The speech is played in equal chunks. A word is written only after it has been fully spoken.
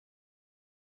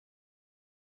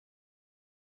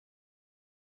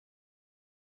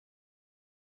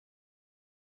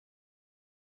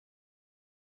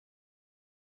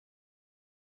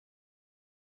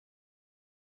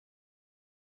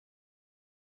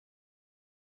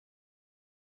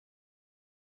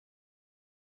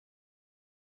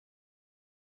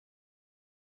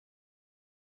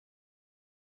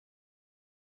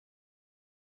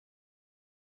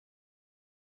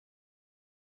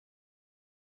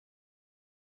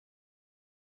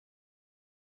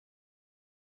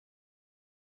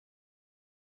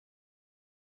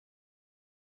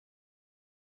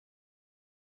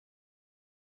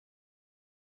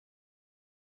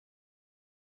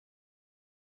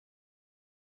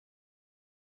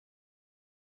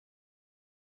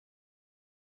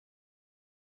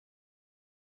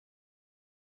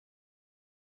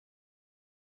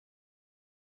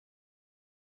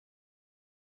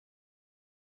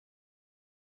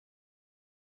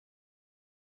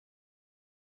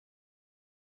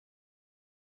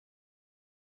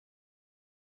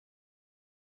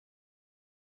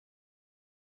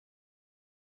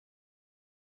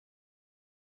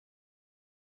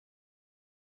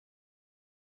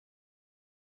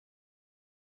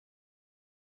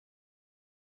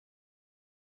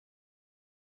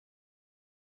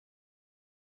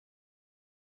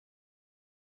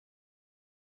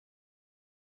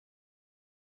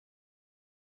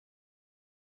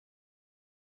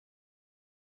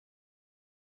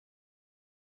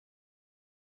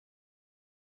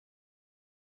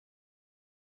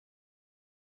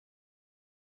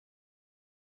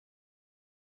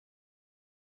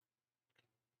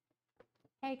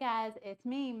Hey guys, it's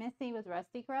me, Missy with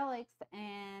Rustique Relics,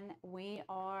 and we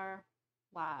are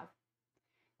live.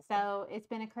 So it's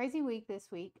been a crazy week this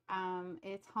week.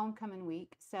 It's homecoming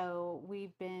week, so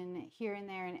we've been here and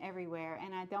there and everywhere.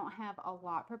 And I don't have a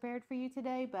lot prepared for you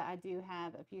today, but I do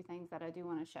have a few things that I do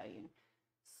want to show you.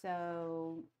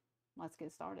 So let's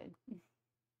get started.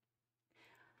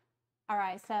 All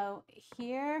right, so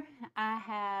here I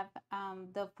have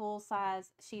the full size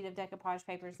sheet of decoupage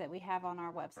papers that we have on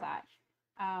our website.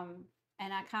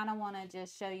 And I kind of want to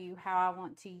just show you how I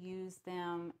want to use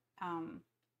them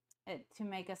to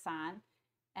make a sign.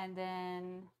 And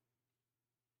then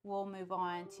we'll move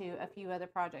on to a few other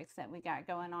projects that we got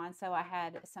going on. So I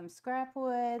had some scrap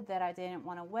wood that I didn't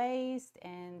want to waste.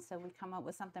 And so we come up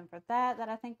with something for that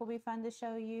I think will be fun to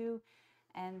show you.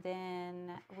 And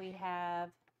then we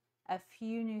have a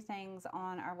few new things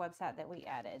on our website that we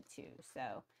added too.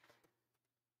 So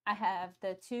I have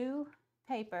the two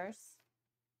papers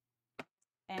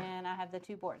and I have the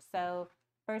two boards. So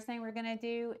first thing we're going to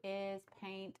do is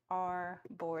paint our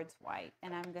boards white,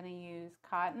 and I'm going to use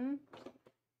cotton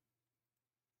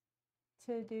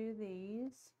to do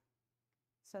these,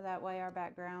 so that way our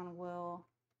background will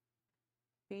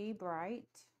be bright.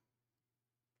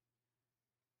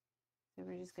 So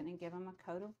we're just going to give them a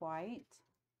coat of white.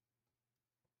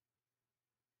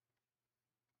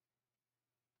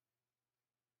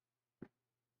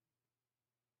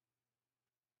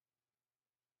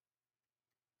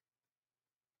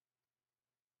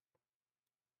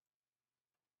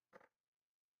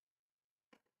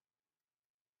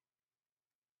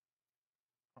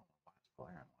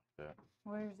 Glaring like that.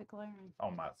 Where is it glaring?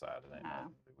 On my side, it ain't Oh.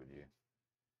 nothing to do with you.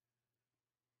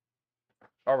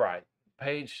 All right.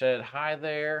 Paige said hi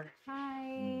there.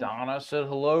 Hi. Donna said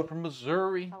hello from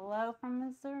Missouri. Hello from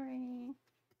Missouri.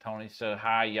 Tony said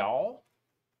hi, y'all.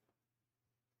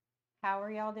 How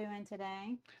are y'all doing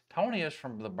today? Tony is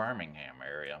from the Birmingham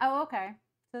area. Oh, okay.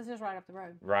 So this is right up the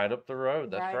road. Right up the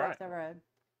road. That's right. Right up the road.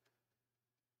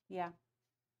 Yeah.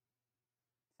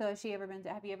 So have you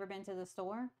ever been to the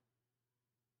store?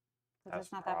 That's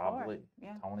it's not probably that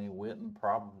far. Yeah. Tony Witten,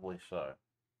 probably so.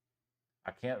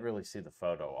 I can't really see the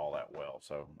photo all that well,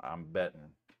 so I'm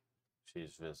betting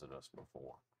she's visited us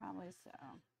before. Probably so.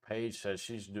 Paige says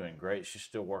she's doing great. She's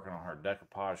still working on her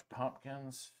decoupage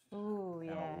pumpkins. Ooh,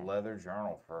 yeah. And a leather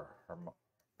journal for her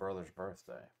brother's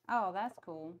birthday. Oh, that's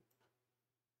cool.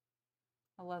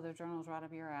 A leather journal's right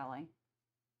up your alley.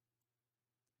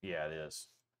 Yeah, it is.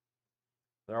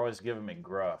 They're always giving me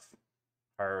gruff,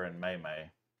 her and May May.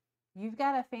 You've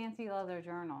got a fancy leather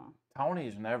journal.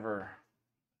 Tony's never,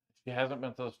 she hasn't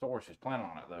been to the store. She's planning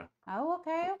on it though. Oh,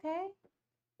 okay, okay.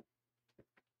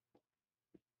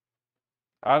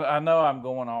 I know I'm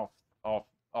going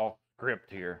off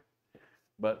script here,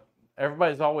 but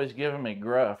everybody's always giving me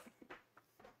gruff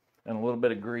and a little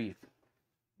bit of grief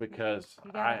because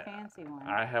you got a fancy one.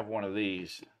 I have one of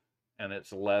these and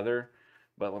it's leather,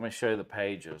 but let me show you the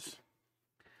pages.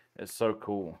 It's so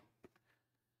cool.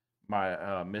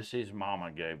 My Missy's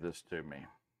mama gave this to me.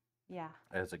 Yeah.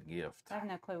 As a gift. I have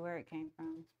no clue where it came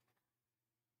from.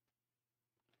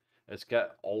 It's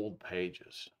got old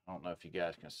pages. I don't know if you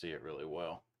guys can see it really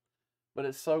well, but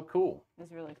it's so cool.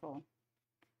 It's really cool.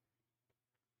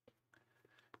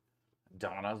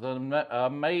 Donna's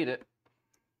made it.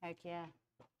 Heck yeah.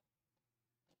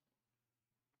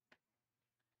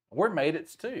 We're made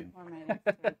it too. We're made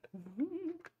it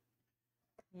too.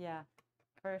 Yeah,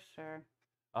 for sure.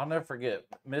 I'll never forget.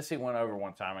 Missy went over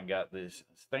one time and got these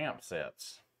stamp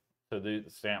sets to do the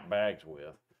stamp bags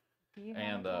with.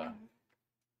 And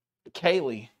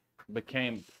Kaylee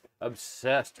became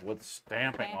obsessed with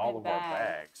stamping all of our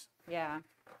bags. Yeah.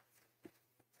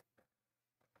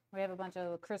 We have a bunch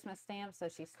of Christmas stamps, so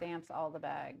she stamps all the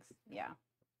bags. Yeah.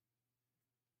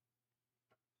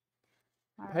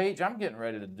 Paige, I'm getting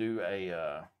ready to do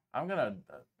I'm going to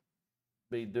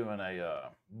be doing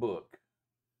a book.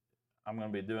 I'm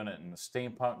going to be doing it in the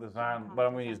steampunk design, but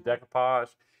I'm going to use decoupage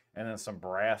and then some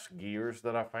brass gears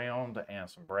that I found and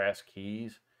some brass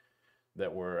keys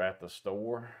that were at the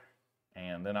store.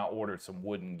 And then I ordered some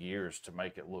wooden gears to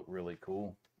make it look really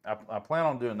cool. I plan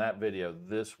on doing that video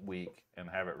this week and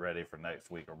have it ready for next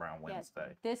week around Wednesday.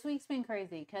 Yeah, this week's been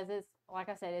crazy because it's, like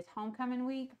I said, it's homecoming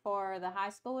week for the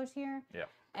high schoolers here. Yeah.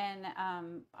 And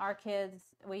our kids,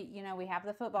 we have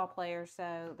the football players,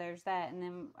 so there's that. And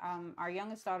then our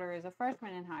youngest daughter is a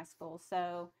freshman in high school.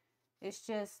 So it's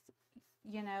just,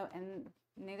 and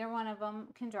neither one of them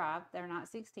can drive. They're not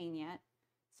 16 yet.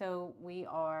 So we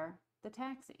are the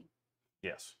taxi.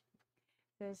 Yes.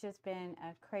 So it's just been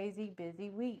a crazy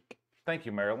busy week. Thank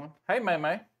you, Marilyn. Hey, May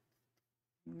May.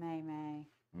 May May.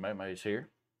 May May's here.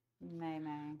 May.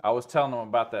 I was telling them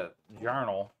about that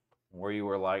journal where you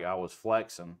were like, I was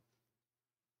flexing.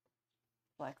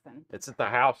 Flexing. It's at the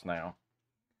house now.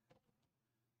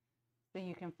 So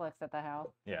you can flex at the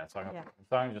house. Yeah, so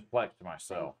I can just flex to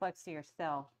myself. Flex to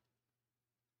yourself.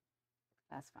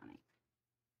 That's funny.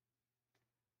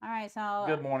 All right, so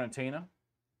Good morning, Tina.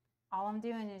 all I'm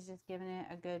doing is just giving it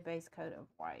a good base coat of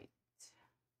white.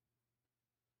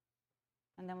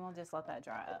 And then we'll just let that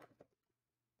dry up.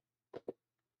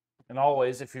 And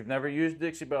always, if you've never used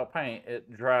Dixie Belle paint,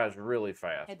 it dries really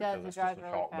fast. It does. It dries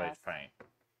really fast. Chalk-based paint.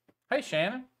 Hey,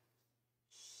 Shannon.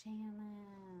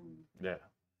 Shannon. Yeah,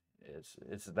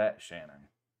 it's that Shannon.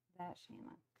 That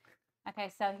Shannon.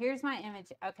 Okay, so here's my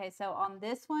image. Okay, so on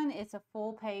this one, it's a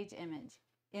full page image.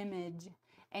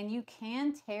 And you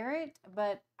can tear it,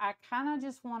 but I kind of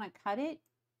just want to cut it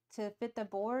to fit the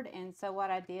board. And so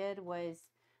what I did was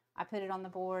I put it on the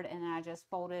board and I just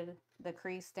folded the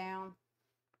crease down.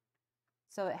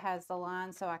 So it has the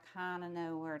line, so I kind of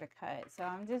know where to cut. So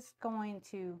I'm just going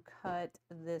to cut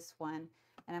this one.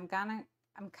 And I'm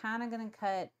kind of going to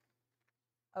cut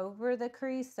over the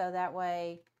crease so that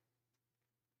way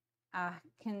I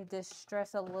can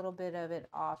distress a little bit of it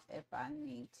off if I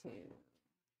need to.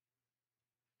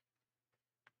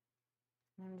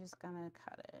 I'm just going to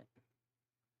cut it.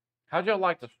 How'd y'all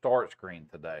like the start screen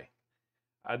today?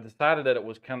 I decided that it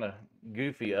was kind of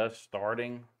goofy us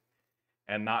starting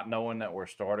and not knowing that we're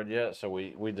started yet, so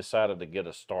we decided to get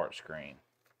a start screen.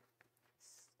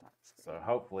 So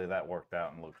hopefully that worked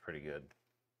out and looks pretty good.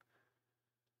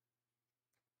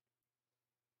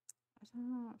 I don't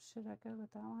know, should I go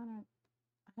with that one or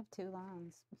I have two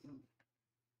lines.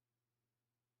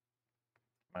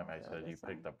 Maybe said you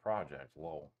picked a project,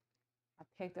 lol. I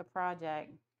picked a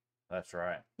project. That's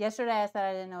right. Yesterday I said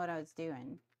I didn't know what I was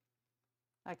doing.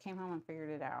 I came home and figured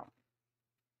it out.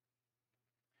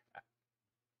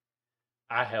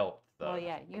 I helped though. Well,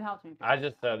 yeah, you helped me. I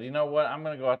just said, you know what? I'm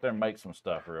going to go out there and make some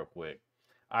stuff real quick.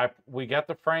 We got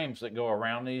the frames that go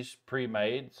around these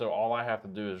pre-made, so all I have to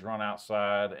do is run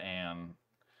outside and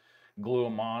glue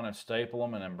them on and staple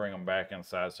them and then bring them back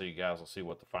inside so you guys will see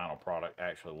what the final product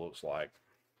actually looks like.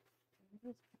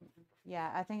 Yeah,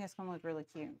 I think it's going to look really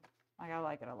cute. Like, I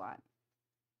like it a lot.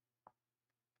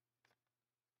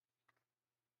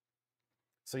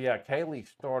 So yeah, Kaylee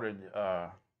started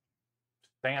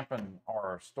stamping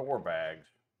our store bags.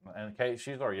 And Kate,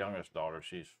 she's our youngest daughter.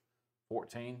 She's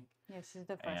 14. Yeah, she's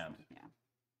the freshman.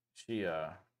 Yeah.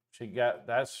 She got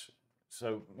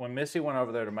so when Missy went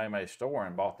over there to May's store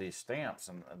and bought these stamps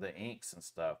and the inks and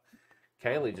stuff,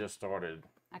 Kaylee just started.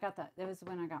 I got that. It was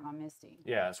when I got my Misty.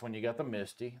 Yeah, it's when you got the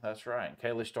Misty. That's right. And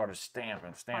Kaylee started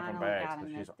stamping Finally bags.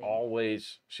 Misty.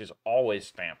 She's always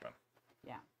stamping.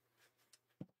 Yeah.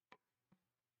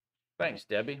 Thanks,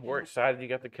 Debbie. We're excited you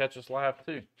got to catch us live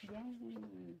too.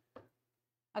 Yay.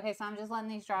 Okay, so I'm just letting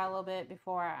these dry a little bit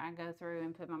before I go through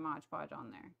and put my Mod Podge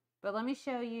on there. But let me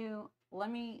show you.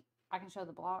 I can show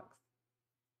the blocks.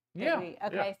 Yeah.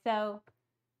 Okay, so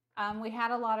we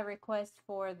had a lot of requests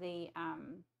for the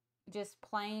just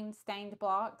plain stained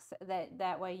blocks.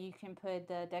 That way you can put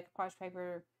the decoupage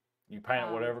paper. You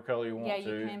paint whatever color you want to.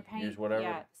 Yeah, you can paint. Use whatever.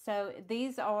 Yeah, so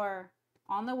these are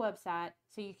on the website,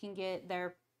 so you can get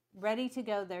they're ready to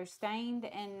go. They're stained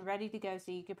and ready to go,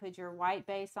 so you could put your white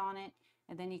base on it,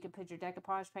 and then you could put your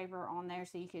decoupage paper on there,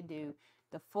 so you could do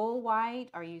the full white,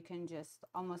 or you can just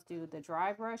almost do the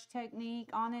dry brush technique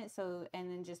on it. So, and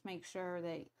then just make sure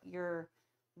that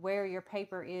where your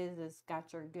paper is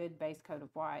got your good base coat of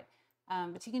white.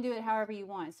 But you can do it however you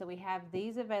want. So we have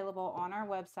these available on our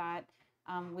website.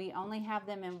 We only have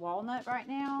them in walnut right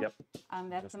now. Yep.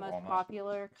 That's Just the most walnut.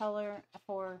 popular color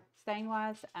for stain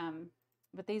wise.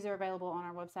 But these are available on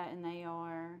our website, and they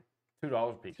are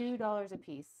 $2 a piece. $2 a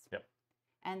piece. Yep.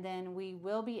 And then we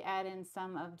will be adding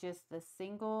some of just the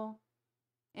single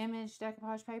image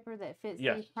decoupage paper that fits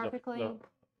these perfectly.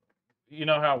 You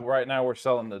know how right now we're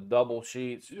selling the double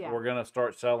sheets? Yeah. We're going to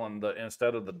start selling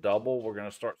instead of the double, we're going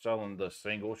to start selling the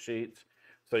single sheets.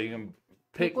 So you can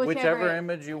pick whichever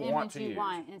image you want to use.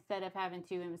 Instead of having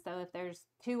two images. So if there's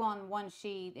two on one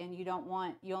sheet and you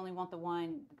only want the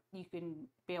one, you can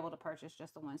be able to purchase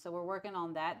just the one. So we're working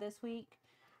on that this week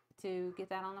to get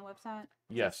that on the website.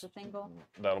 Yes. Just the single.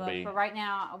 For right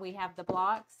now, we have the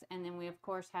blocks, and then we of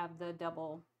course have the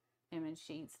double image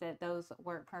sheets. Those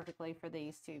work perfectly for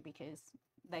these two because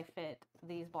they fit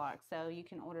these blocks. So you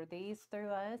can order these through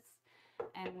us,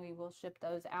 and we will ship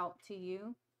those out to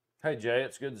you. Hey Jay,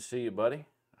 it's good to see you, buddy.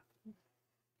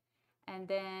 And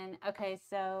then, okay,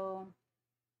 so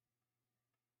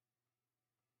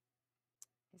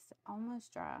it's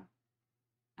almost dry.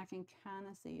 I can kind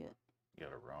of see it.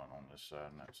 get a run on this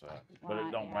side and that side. Well, But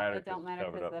it don't yeah, matter it don't because it's matter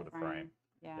covered 'cause up with the frame.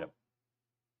 Yeah. Yep.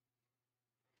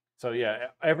 So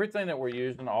yeah, everything that we're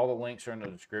using, all the links are in the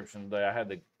description today. I had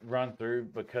to run through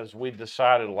because we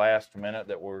decided last minute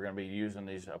that we were going to be using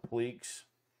these appliques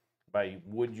by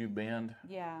Would You Bend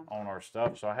Yeah. on our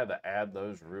stuff. So I had to add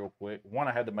those real quick. One,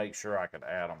 I had to make sure I could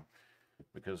add them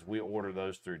because we ordered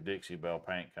those through Dixie Belle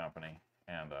Paint Company.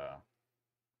 And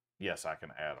yes, I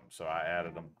can add them. So I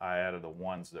added them. I added the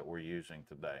ones that we're using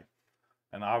today.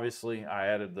 And obviously I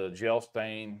added the gel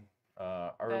stain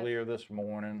earlier this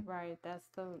morning. Right, that's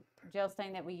the gel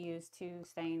stain that we use to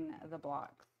stain the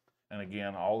blocks. And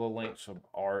again, all the links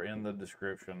are in the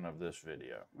description of this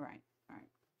video. Right, right.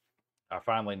 I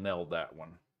finally nailed that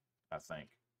one, I think,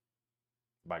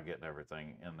 by getting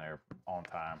everything in there on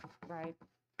time. Right.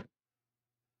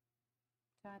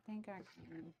 So I think I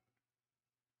can.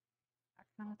 I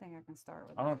kind of think I can start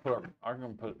with. I'm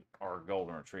gonna put our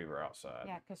golden retriever outside.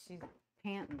 Yeah, because she's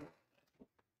panting.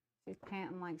 She's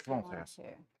panting like she Come on, wants Sass.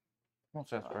 to. Come on,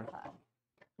 Sass, bro.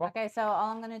 Well, okay, so all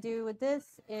I'm going to do with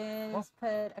this is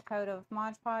put a coat of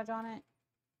Mod Podge on it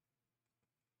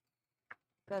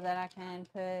so that I can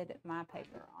put my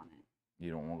paper on it.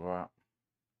 You don't want to go out?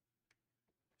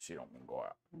 She don't want to go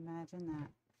out. Imagine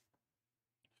that.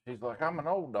 She's like, I'm an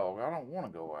old dog. I don't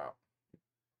want to go out.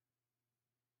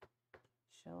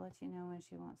 She'll let you know when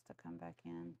she wants to come back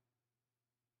in.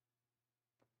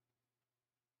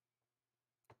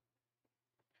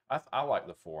 I like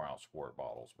the 4-ounce squirt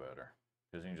bottles better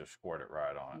because you can just squirt it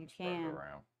right on it and spread it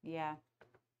around. Yeah.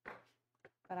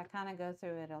 But I kind of go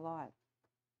through it a lot.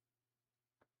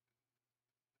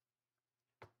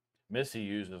 Missy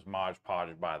uses Mod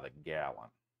Podge by the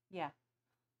gallon. Yeah.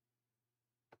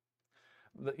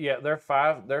 Yeah, they're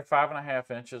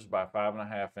 5.5 inches by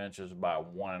 5.5 inches by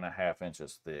 1.5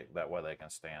 inches thick. That way they can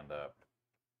stand up.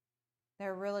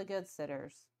 They're really good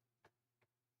sitters.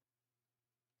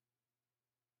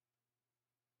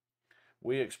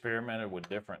 We experimented with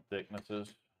different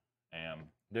thicknesses,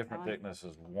 and different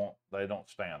thicknesses don't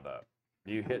stand up.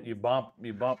 You bump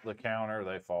the counter,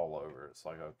 they fall over. It's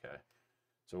like, okay.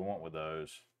 So we went with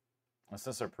those. And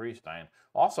since they're pre-stained,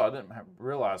 also I didn't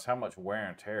realize how much wear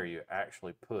and tear you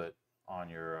actually put on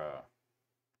your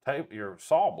your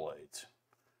saw blades.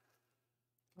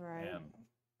 Right. And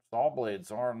saw blades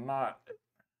they're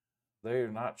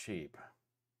not cheap.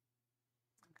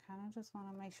 I kind of just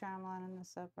want to make sure I'm lining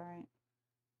this up right.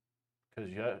 Because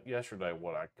yesterday,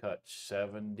 I cut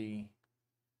 17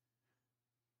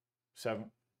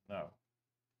 times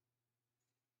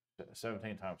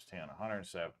 10,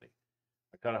 170.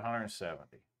 I cut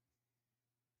 170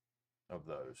 of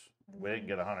those. We didn't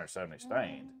get 170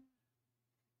 stained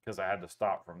because I had to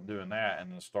stop from doing that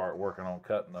and then start working on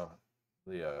cutting the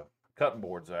cutting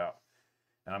boards out.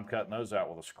 And I'm cutting those out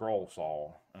with a scroll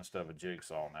saw instead of a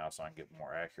jigsaw now, so I can get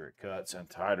more accurate cuts and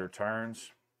tighter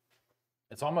turns.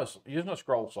 It's almost, using a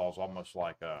scroll saw is almost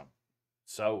like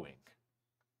sewing.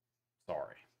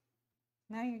 Sorry.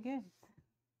 No, you're good.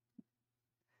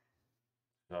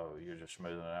 So you're just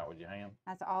smoothing it out with your hand?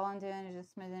 That's all I'm doing is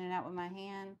just smoothing it out with my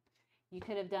hand. You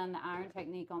could have done the iron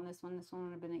technique on this one. This one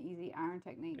would have been an easy iron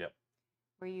technique. Yep.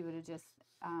 Where you would have just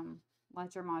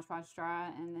let your Mod Podge dry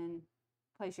and then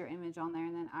place your image on there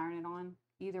and then iron it on.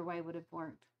 Either way would have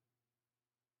worked.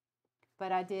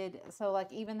 But I did, so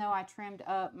like even though I trimmed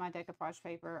up my decoupage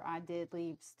paper, I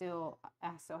still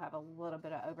have a little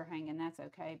bit of overhang, and that's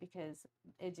okay because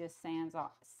it just sands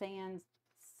off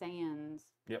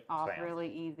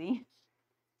really easy.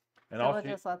 And so we'll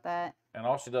just let that. And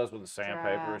all she does with the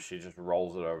sandpaper is she just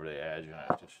rolls it over the edge and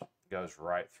it just goes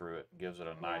right through it, gives it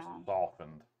a nice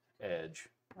softened edge.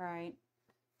 Right.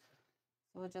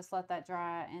 So we'll just let that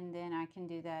dry, and then I can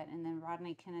do that, and then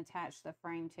Rodney can attach the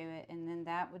frame to it, and then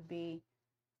that would be,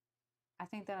 I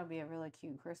think that'll be a really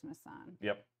cute Christmas sign.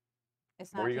 Yep.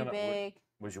 It's not too big.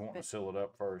 Would you want to seal it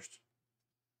up first?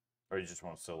 Or you just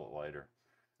want to seal it later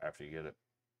after you get it?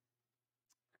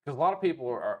 Because a lot of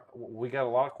people we got a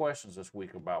lot of questions this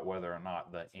week about whether or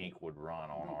not the ink would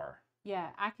run on our. Yeah,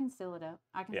 I can seal it up.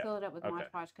 I can seal it up with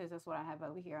Mod Podge because that's what I have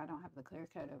over here. I don't have the clear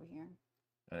coat over here.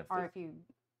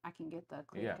 I can get the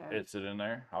clear coat. Yeah, is it in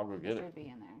there? I'll go get it. Should be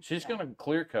in there. She's going to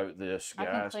clear coat this, guys.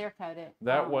 I can clear coat it.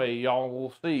 That way y'all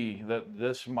will see that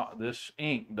this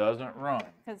ink doesn't run.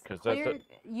 Because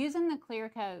using the clear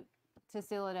coat to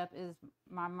seal it up is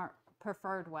my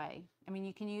preferred way. I mean,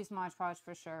 you can use Mod Podge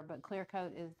for sure, but clear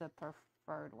coat is the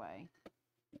preferred way.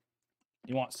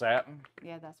 You want satin?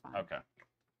 Yeah, that's fine. Okay.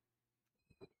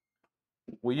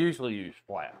 We usually use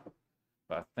flat,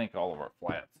 But I think all of our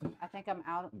flats. I think I'm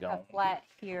out Gone. a flat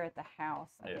here at the house.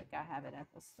 I think I have it at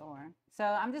the store. So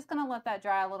I'm just going to let that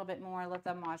dry a little bit more. Let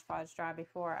the Mod Podge dry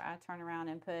before I turn around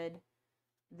and put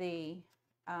the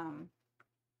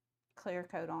clear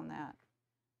coat on that.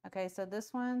 Okay, so this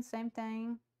one, same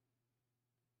thing.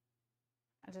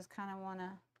 I just kind of want to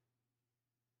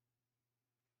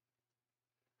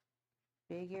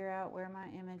figure out where my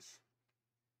image,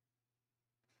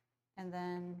 and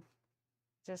then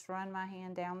just run my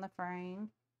hand down the frame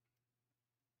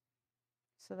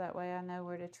so that way I know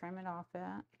where to trim it off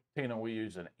at. Tina, we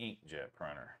use an inkjet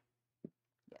printer.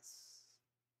 Yes.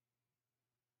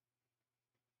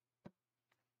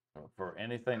 For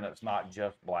anything that's not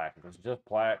just black. If it's just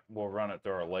black, we'll run it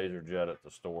through our laser jet at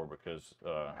the store because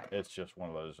it's just one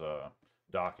of those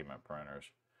document printers,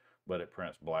 but it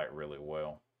prints black really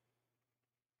well.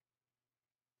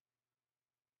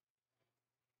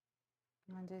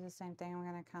 I'm going to do the same thing. I'm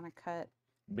going to kind of cut.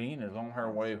 Bean is on her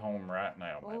way home right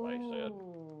now, Mele said.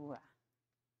 Ooh.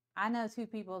 I know two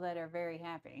people that are very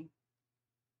happy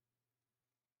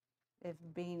if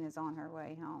Bean is on her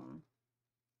way home.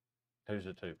 Who's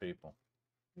the two people?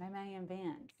 Meme and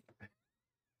Vince.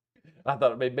 I thought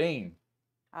it'd be Bean.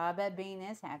 I bet Bean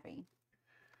is happy.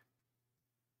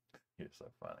 You're so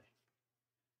funny.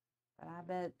 But I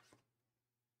bet.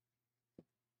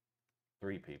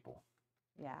 Three people.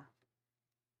 Yeah.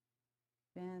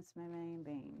 Vince, Meme, and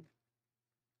Bean.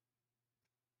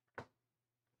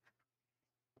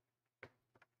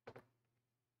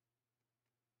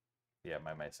 Yeah,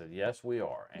 Meme said, yes, we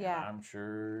are. And yeah. I'm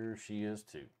sure she is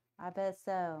too. I bet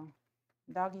so.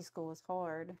 Doggy school is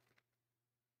hard.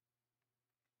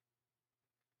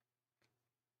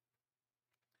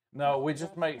 No, we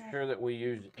just make sure that we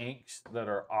use inks that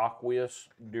are aqueous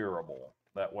durable.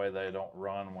 That way they don't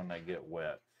run when they get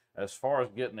wet. As far as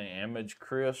getting the image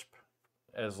crisp,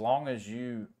 as long as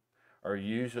you are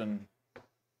using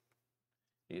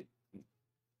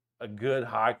a good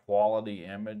high quality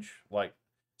image, like,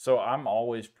 so I'm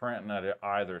always printing at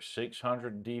either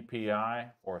 600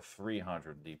 DPI or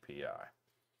 300 DPI.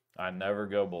 I never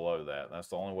go below that. That's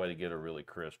the only way to get a really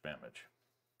crisp image.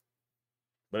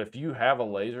 But if you have a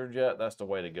laser jet, that's the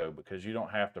way to go because you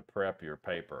don't have to prep your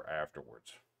paper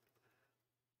afterwards.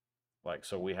 Like,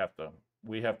 so we have to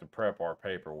prep our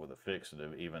paper with a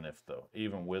fixative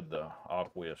even with the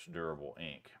aqueous durable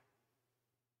ink.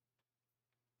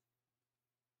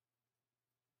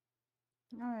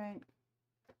 All right.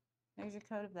 There's your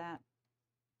coat of that.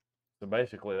 So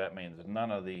basically that means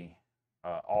none of the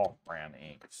off-brand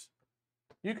inks.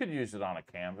 You could use it on a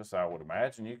canvas, I would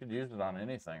imagine. You could use it on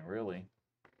anything, really.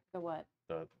 The what?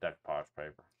 The decoupage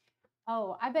paper.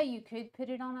 Oh, I bet you could put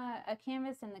it on a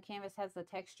canvas, and the canvas has the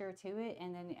texture to it,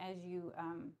 and then as you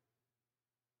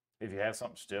if you had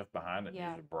something stiff behind it,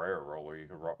 use a brayer roller. You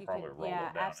could probably roll it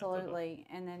down absolutely,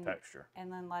 into the texture,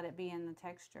 and then let it be in the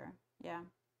texture. Yeah.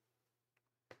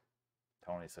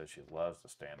 Tony says she loves the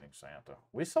standing Santa.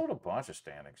 We sold a bunch of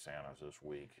standing Santas this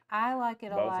week. I like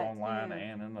it a lot both online too.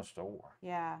 and in the store.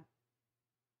 Yeah.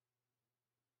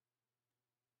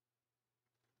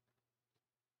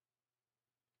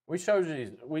 We chose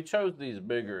these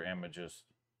bigger images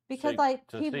because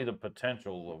to see the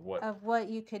potential of what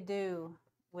you could do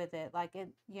with it, like it,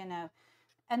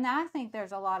 and I think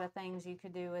there's a lot of things you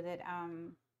could do with it.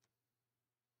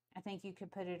 I think you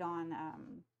could put it on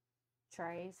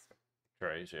trays.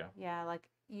 Trays, yeah. Yeah, like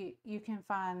you can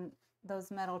find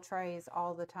those metal trays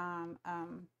all the time,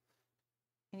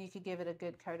 and you could give it a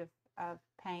good coat of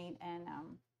paint and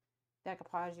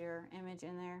decoupage your image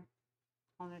in there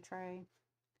on a tray.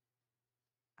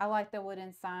 I like the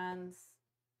wooden signs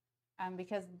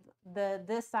because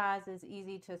this size is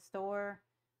easy to store,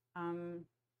 and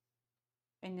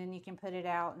then you can put it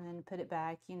out and then put it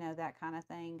back, that kind of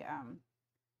thing,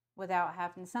 without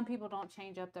having. Some people don't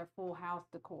change up their full house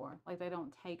decor, like they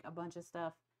don't take a bunch of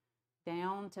stuff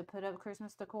down to put up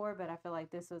Christmas decor. But I feel like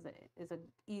this is an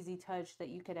easy touch that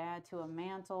you could add to a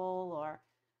mantle or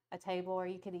a table, or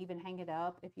you could even hang it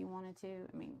up if you wanted to.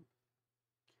 I mean.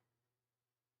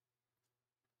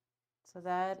 So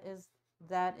that is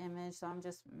that image. So I'm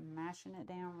just mashing it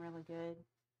down really good.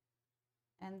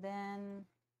 And then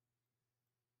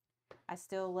I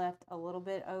still left a little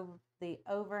bit of the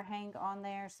overhang on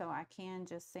there, so I can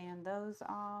just sand those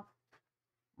off.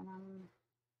 And I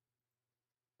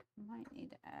might need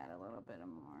to add a little bit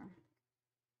more.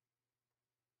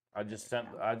 I just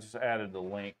added the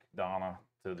link, Donna,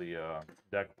 to the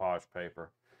decoupage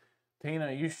paper.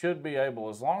 Tina, you should be able,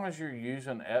 as long as you're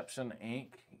using Epson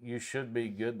ink, you should be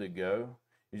good to go.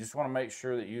 You just want to make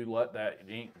sure that you let that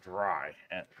ink dry.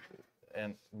 And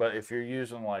but if you're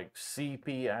using like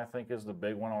CP, I think is the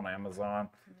big one on Amazon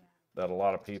that a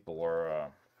lot of people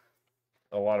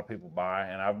buy,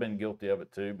 and I've been guilty of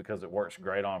it too because it works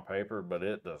great on paper, but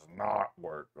it does not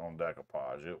work on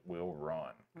decoupage. It will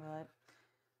run. Right.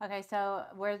 Okay, so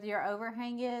where your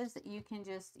overhang is, you can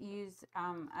just use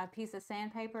a piece of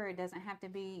sandpaper. It doesn't have to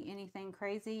be anything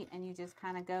crazy, and you just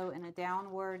kind of go in a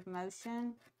downward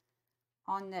motion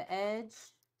on the edge,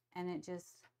 and it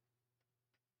just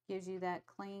gives you that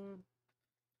clean.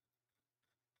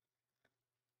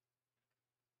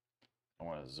 I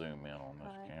want to zoom in on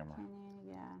this camera.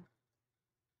 Yeah.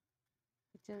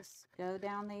 Just go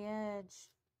down the edge,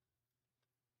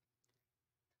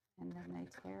 and then they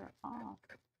tear it off.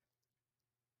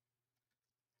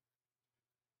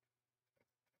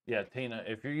 Yeah, Tina,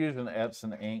 if you're using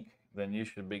Epson ink, then you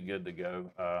should be good to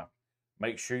go.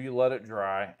 Make sure you let it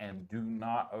dry and do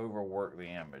not overwork the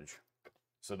image.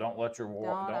 So don't let your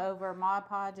don't over Mod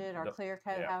Podge it or clear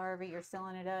coat, however you're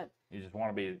sealing it up. You just want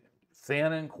to be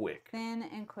thin and quick. Thin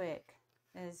and quick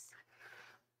is.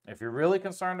 If you're really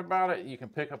concerned about it, you can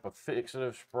pick up a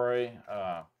fixative spray.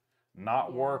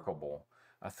 Not workable.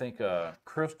 I think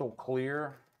Crystal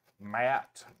Clear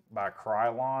Matte by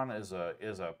Krylon is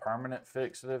a permanent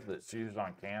fixative that's used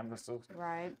on canvases.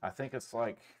 Right. I think it's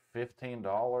like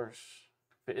 $15.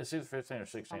 It's either $15 or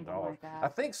 $16. Like I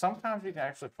think sometimes you can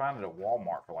actually find it at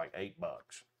Walmart for like $8.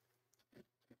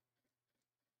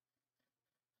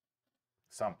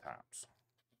 Sometimes,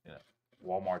 you know,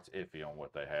 Walmart's iffy on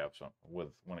what they have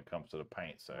when it comes to the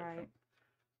paint section. Right.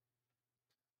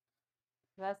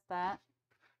 That's that.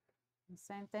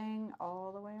 Same thing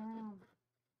all the way around.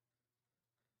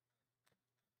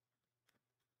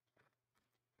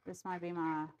 This might be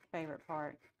my favorite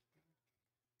part.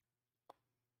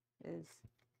 Is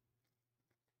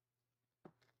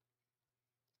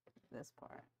this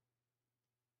part.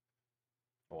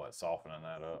 What, softening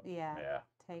that up? Yeah. Yeah.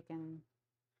 Taking.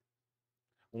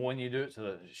 When you do it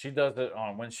to she does it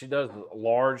on, when she does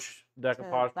large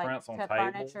decoupage prints on tables.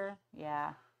 Furniture.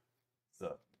 Yeah.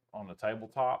 On the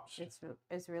tabletops.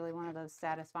 It's really one of those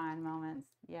satisfying moments.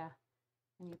 Yeah.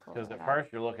 Because at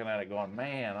first you're looking at it going,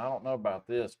 man, I don't know about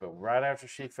this, but right after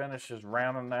she finishes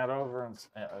rounding that over and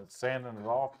sanding it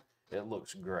off, it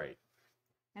looks great.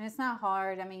 And it's not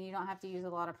hard. I mean, you don't have to use a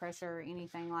lot of pressure or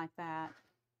anything like that.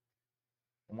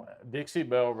 Dixie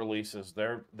Belle releases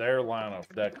their line of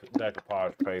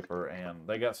decoupage paper, and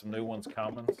they got some new ones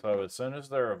coming. So as soon as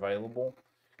they're available,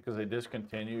 because they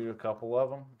discontinued a couple of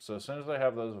them, so as soon as they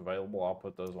have those available, I'll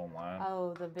put those online.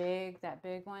 Oh, that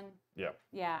big one? Yeah.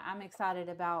 Yeah, I'm excited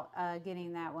about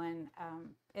getting that one.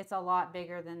 It's a lot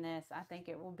bigger than this. I think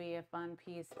it will be a fun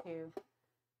piece to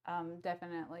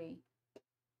definitely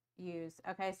use.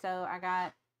 Okay, so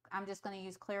I'm just going to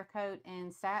use clear coat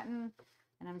and satin,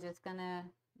 and I'm just going to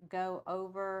go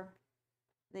over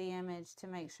the image to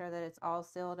make sure that it's all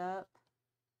sealed up.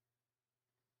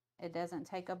 It doesn't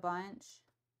take a bunch.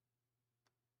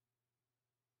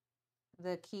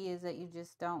 The key is that you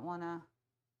just don't want to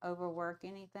overwork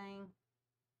anything.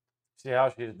 See how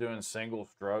she's doing single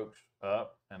strokes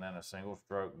up and then a single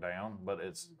stroke down, but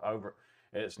it's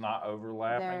not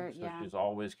overlapping, so she's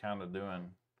always kind of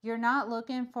doing. You're not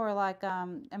looking for like, I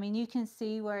mean, you can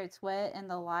see where it's wet in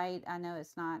the light. I know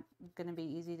it's not going to be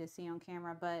easy to see on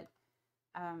camera, but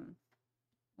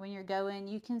when you're going,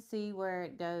 you can see where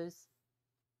it goes,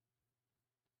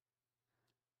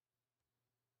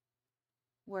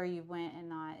 where you went and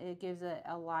not. It gives it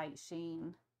a light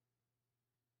sheen.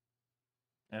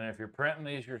 And if you're printing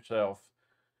these yourself,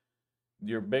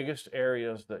 your biggest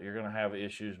areas that you're going to have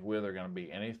issues with are going to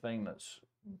be anything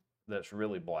that's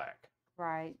really black.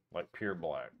 Right. Like pure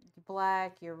black.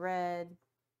 Black, your red.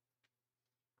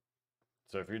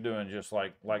 So if you're doing just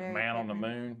like Man on the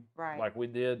Moon, right, like we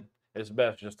did, it's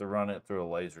best just to run it through a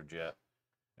laser jet.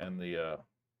 And the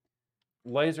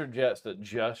laser jets that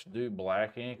just do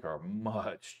black ink are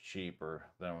much cheaper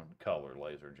than color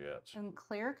laser jets. And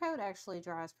clear coat actually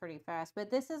dries pretty fast,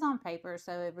 but this is on paper,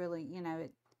 so it really,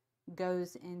 it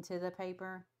goes into the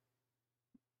paper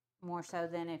more so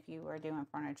than if you were doing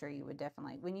furniture. You would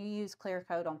definitely, when you use clear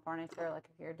coat on furniture, like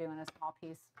if you're doing a small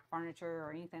piece of furniture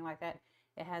or anything like that,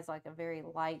 it has like a very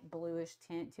light bluish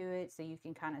tint to it, so you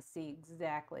can kind of see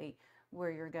exactly where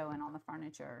you're going on the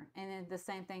furniture. And then the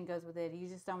same thing goes with it. You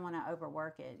just don't want to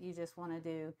overwork it. You just want to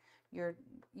do your,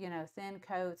 thin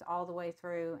coats all the way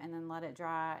through and then let it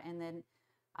dry. And then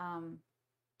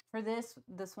for this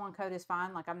one coat is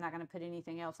fine. Like, I'm not going to put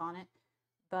anything else on it.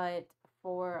 But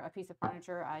for a piece of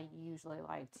furniture, I usually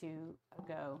like to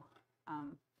go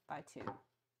by two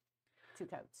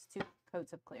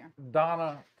coats of clear.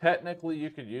 Donna, technically you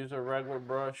could use a regular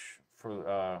brush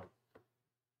for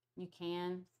You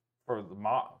can. for the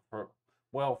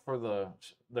for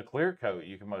the clear coat,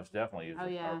 you can most definitely use Oh,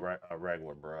 yeah. a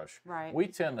regular brush. Right. We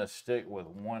tend to stick with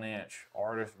 1-inch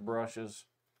artist brushes.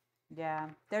 Yeah.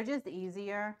 They're just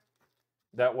easier.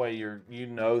 That way you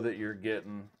know that you're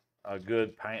getting a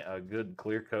good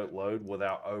clear coat load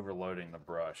without overloading the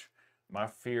brush. My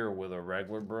fear with a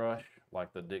regular brush,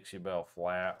 like the Dixie Belle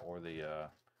Flat or the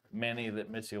Mini that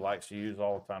Missy likes to use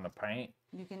all the time to paint.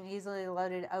 You can easily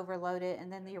overload it,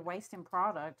 and then you're wasting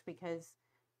product because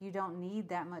you don't need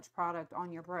that much product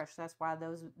on your brush. That's why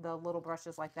the little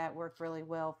brushes like that work really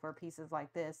well for pieces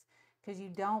like this, because you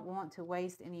don't want to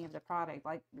waste any of the product.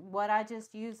 Like what I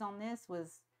just used on this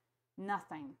was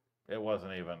nothing. It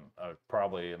wasn't even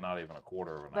probably not even a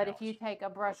quarter of an But ounce. if you take a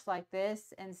brush like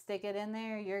this and stick it in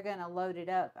there, you're going to load it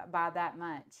up by that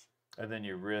much. And then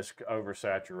you risk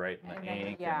oversaturating the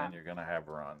ink, and then you're going to have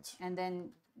runs. And then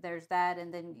there's that,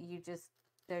 and then you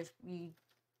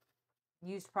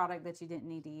used product that you didn't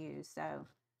need to use. So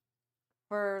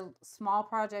for small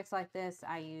projects like this,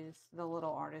 I use the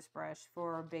little artist brush.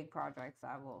 For big projects,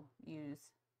 I will use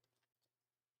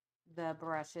the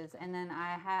brushes. And then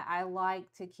I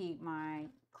like to keep my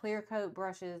clear coat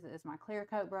brushes as my clear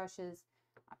coat brushes,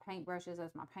 my paint brushes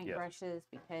as my paint brushes,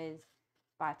 because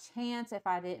by chance, if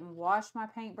I didn't wash my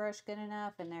paintbrush good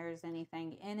enough and there's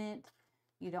anything in it,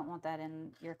 you don't want that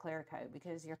in your clear coat,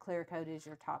 because your clear coat is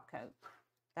your top coat.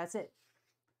 That's it.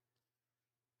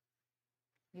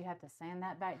 You have to sand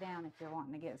that back down if you're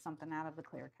wanting to get something out of the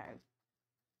clear coat.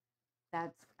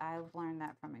 I've learned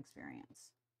that from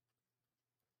experience.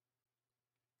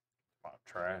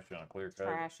 Trash in a clear coat.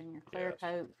 Trash in your clear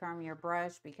coat from your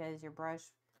brush, because your brush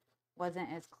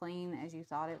wasn't as clean as you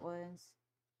thought it was.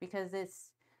 Because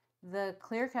the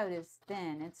clear coat is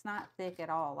thin. It's not thick at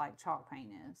all like chalk paint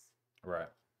is. Right.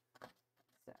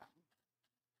 So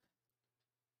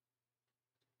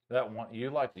that one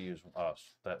you like to use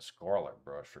that Scarlet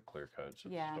brush for clear coats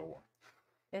at the store.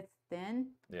 It's thin.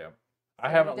 Yeah. So I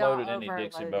haven't loaded any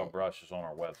Dixie Belle brushes on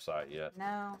our website yet.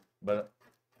 No. But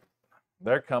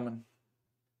they're coming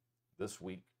this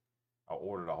week. I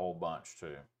ordered a whole bunch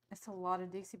too. It's a lot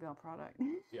of Dixie Belle product.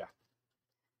 Yeah.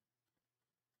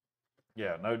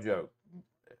 Yeah, no joke.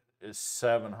 It's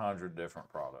 700 different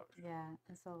products. Yeah,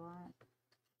 it's a lot.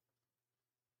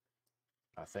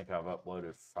 I think I've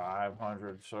uploaded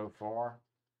 500 so far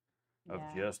of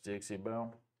just Dixie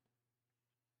Belle.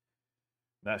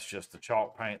 That's just the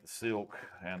chalk paint, the silk,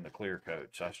 and the clear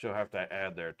coats. I still have to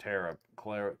add their Terra,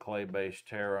 clay-based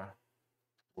Terra.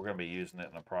 We're going to be using it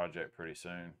in a project pretty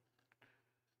soon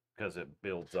because it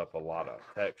builds up a lot of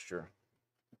texture,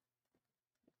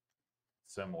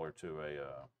 similar to a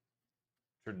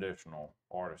traditional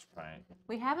artist paint.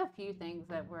 We have a few things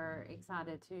that we're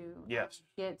excited to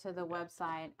get to the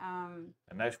website. And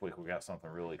next week we got something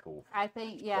really cool. I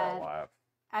think,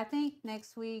 I think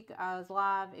next week is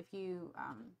live. If you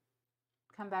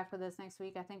come back with us next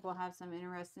week, I think we'll have some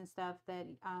interesting stuff that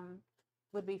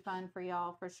would be fun for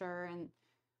y'all for sure. And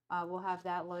we'll have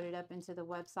that loaded up into the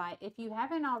website. If you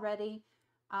haven't already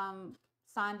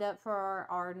signed up for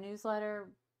our newsletter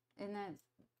in the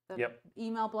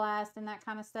email blast and that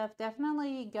kind of stuff,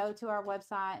 definitely go to our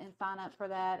website and sign up for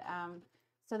that.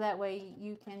 So that way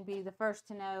you can be the first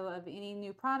to know of any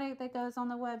new product that goes on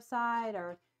the website,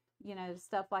 or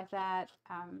stuff like that.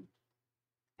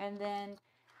 And then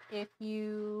if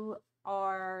you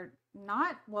are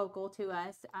not local to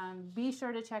us, be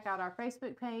sure to check out our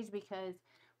Facebook page, because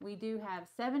we do have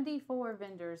 74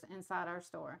 vendors inside our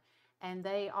store, and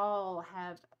they all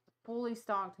have fully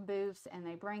stocked booths, and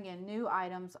they bring in new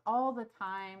items all the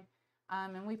time.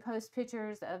 And we post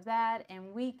pictures of that,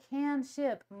 and we can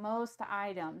ship most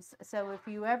items. So if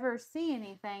you ever see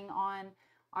anything on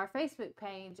our Facebook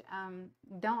page,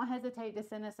 don't hesitate to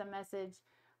send us a message.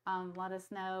 Let us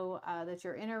know that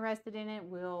you're interested in it.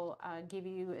 We'll give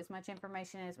you as much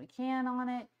information as we can on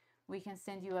it. We can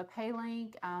send you a pay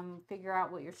link, figure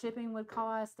out what your shipping would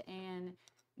cost, and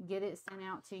get it sent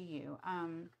out to you.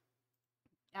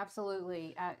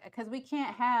 Absolutely, because we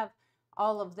can't have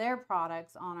all of their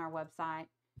products on our website.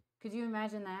 Could you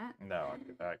imagine that? No,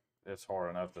 it's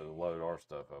hard enough to load our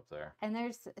stuff up there.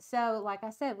 And so like I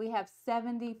said, we have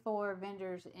 74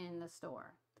 vendors in the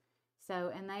store.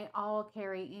 So, and they all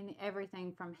carry in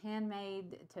everything from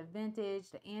handmade to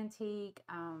vintage to antique,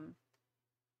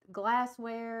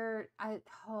 glassware,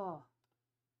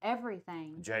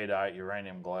 everything. Jadeite,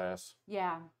 uranium glass.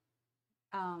 Yeah.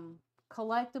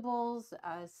 Collectibles,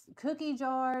 cookie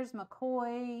jars,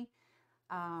 McCoy.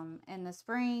 In the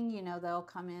spring, they'll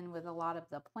come in with a lot of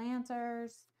the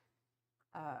planters.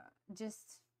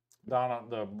 Just Donna,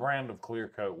 the brand of clear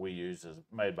coat we use is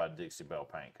made by Dixie Belle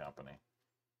Paint Company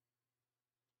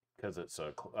because it's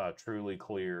a truly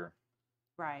clear,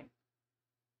 Right.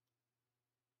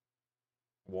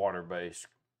 water-based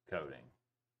coating,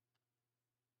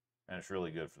 and it's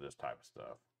really good for this type of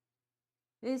stuff.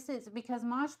 This is because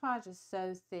Mod Podge is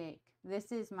so thick.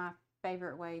 This is my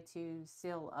favorite way to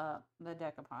seal up the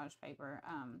decoupage paper,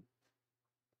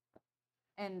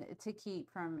 and to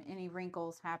keep from any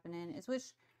wrinkles happening. Is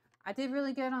which I did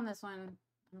really good on this one.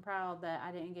 I'm proud that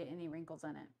I didn't get any wrinkles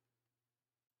in it.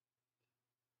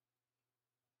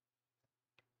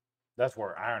 That's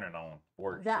where ironing on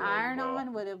works. The really iron well.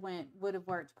 on would have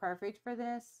worked perfect for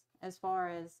this as far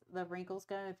as the wrinkles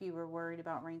go if you were worried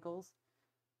about wrinkles.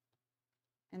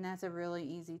 And that's a really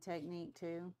easy technique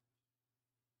too.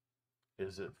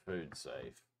 Is it food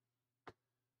safe?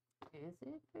 Is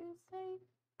it food safe?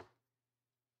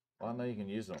 Well, I know you can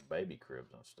use it on baby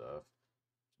cribs and stuff.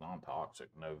 It's non-toxic,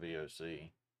 no VOC.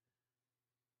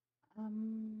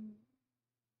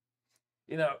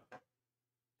 You know,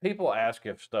 people ask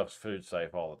if stuff's food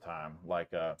safe all the time,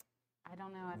 like I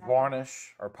don't know.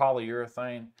 varnish or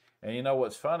polyurethane. And you know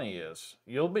what's funny is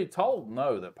you'll be told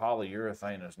no that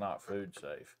polyurethane is not food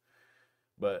safe,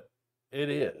 but it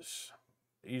is.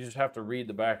 You just have to read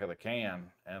the back of the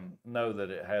can and know that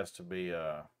it has to be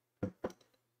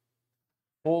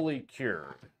fully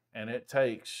cured, and it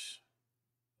takes,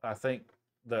 I think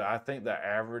the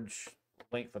average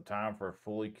length of time for a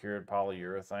fully cured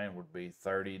polyurethane would be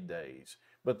 30 days.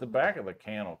 But the back of the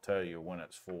can will tell you when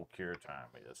its full cure time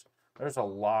is. There's a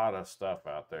lot of stuff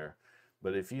out there.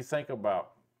 But if you think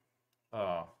about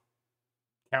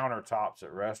countertops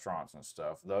at restaurants and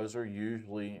stuff, those are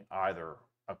usually either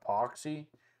epoxy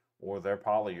or they're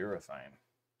polyurethane.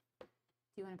 Do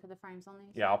you want to put the frames on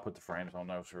these? Yeah, I'll put the frames on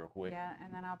those real quick. Yeah,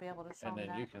 and then I'll be able to show and them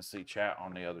then that. you can see chat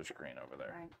on the other screen over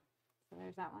there. Right. So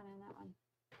there's that one and that one.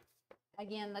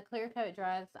 Again, the clear coat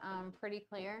dries pretty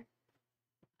clear.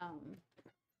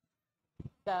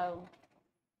 So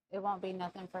it won't be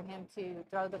nothing for him to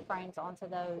throw the frames onto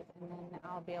those, and then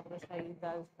I'll be able to show you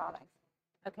those products.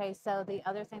 Okay, so the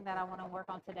other thing that I want to work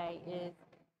on today is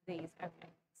these. Okay,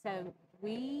 so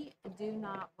we do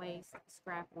not waste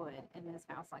scrap wood in this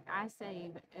house. Like, I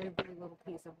save every little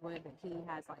piece of wood that he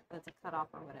has, like, that's a cut off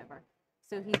or whatever.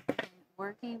 So he's been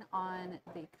working on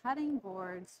the cutting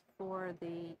boards for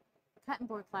the cutting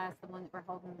board class, the one that we're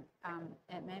holding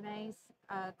at Meme's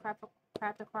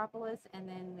Craft Acropolis, and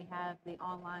then we have the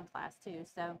online class too.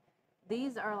 So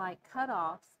these are like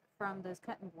cutoffs from those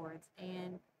cutting boards,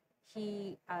 and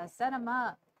he set them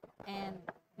up and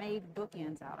made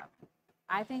bookends out of them.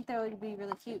 I think that would be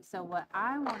really cute. So what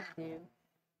I want to do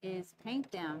is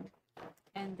paint them,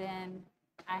 and then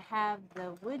I have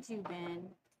the wood you bin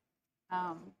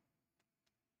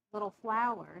little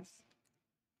flowers.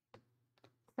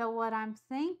 So what I'm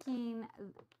thinking,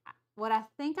 what I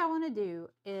think I want to do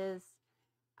is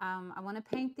I want to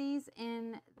paint these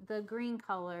in the green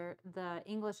color, the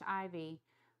English ivy.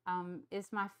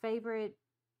 It's my favorite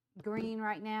green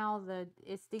right now.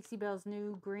 It's Dixie Belle's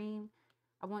new green.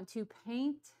 I want to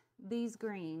paint these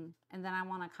green, and then I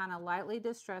want to kind of lightly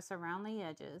distress around the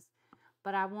edges.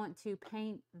 But I want to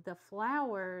paint the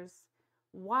flowers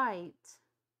white.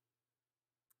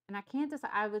 And I can't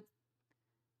decide.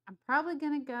 I'm probably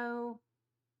going to go,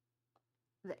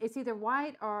 it's either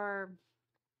white or,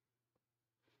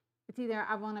 it's either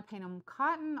I want to paint them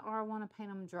cotton or I want to paint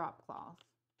them drop cloth.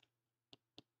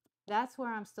 That's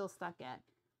where I'm still stuck at.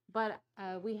 But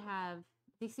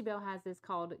Dixie Belle has this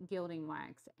called gilding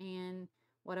wax. And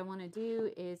what I want to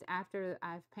do is after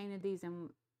I've painted these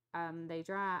and they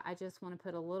dry, I just want to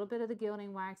put a little bit of the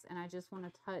gilding wax, and I just want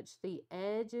to touch the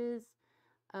edges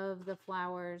of the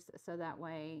flowers so that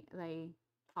way they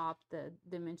pop, the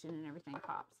dimension and everything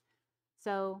pops.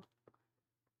 So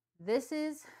this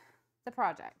is the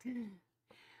project.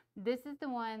 This is the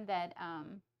one that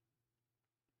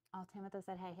oh, Tamitha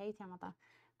said hey Tamitha,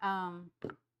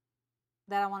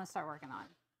 that I want to start working on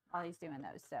while he's doing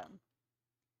those. So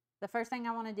the first thing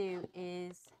I want to do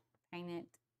is paint it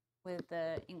with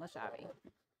the English ivy.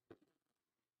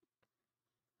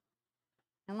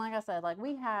 And like I said, like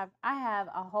I have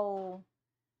a whole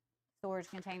storage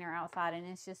container outside, and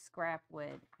it's just scrap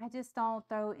wood. I just don't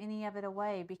throw any of it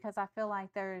away because I feel like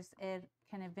it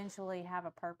can eventually have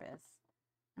a purpose.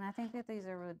 And I think that these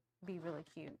would be really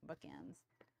cute bookends.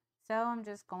 So I'm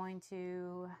just going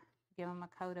to give them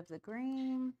a coat of the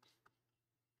green.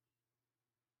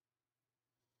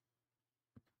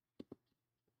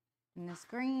 And this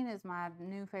green is my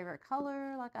new favorite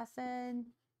color, like I said.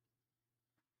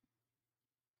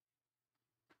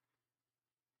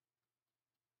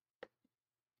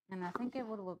 And I think it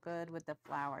would look good with the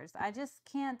flowers. I just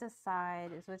can't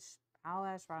decide, which I'll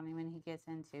ask Rodney when he gets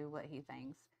into what he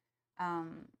thinks.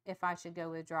 If I should go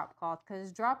with drop cloth,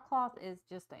 because drop cloth is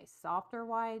just a softer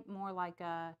white, more like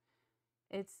a,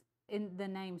 it's in the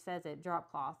name says it,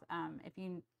 drop cloth. If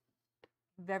you've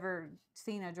ever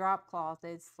seen a drop cloth,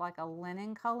 it's like a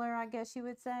linen color, I guess you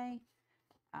would say.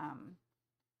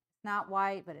 It's not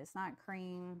white, but it's not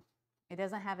cream. It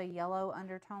doesn't have a yellow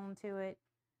undertone to it.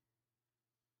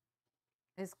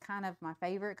 It's kind of my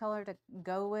favorite color to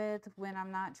go with when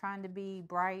I'm not trying to be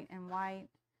bright and white.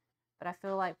 But I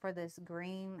feel like for this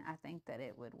green, I think that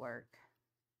it would work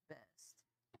best.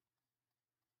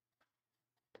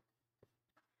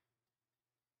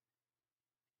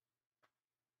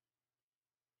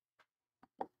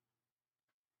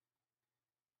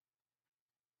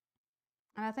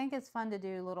 And I think it's fun to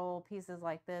do little pieces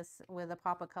like this with a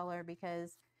pop of color,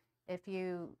 because if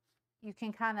you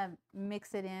can kind of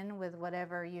mix it in with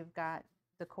whatever you've got,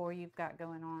 the core you've got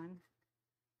going on.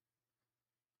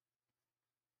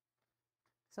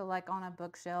 So like on a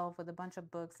bookshelf with a bunch of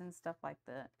books and stuff like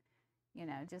that, you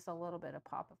know, just a little bit of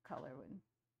pop of color would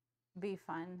be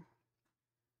fun.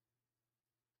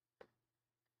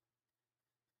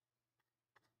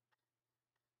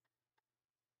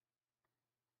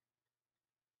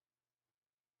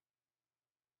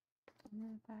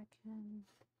 And if I can.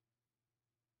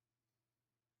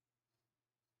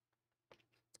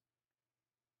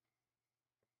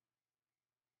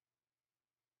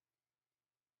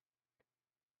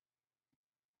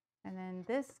 And then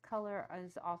this color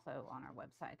is also on our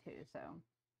website too. So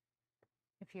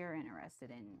if you're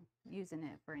interested in using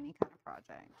it for any kind of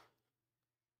project,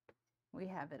 we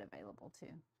have it available too.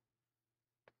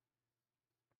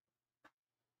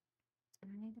 I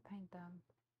need to paint them.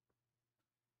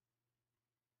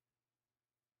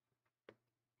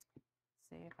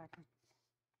 See if I can.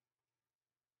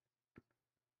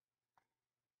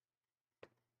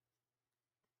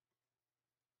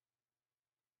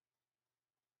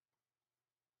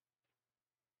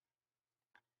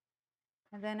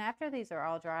 And then after these are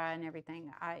all dry and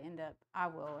everything, I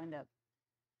will end up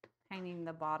painting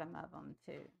the bottom of them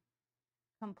to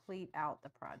complete out the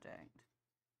project.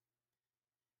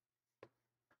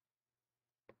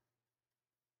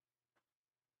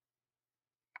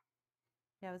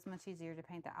 Yeah, it was much easier to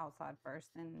paint the outside first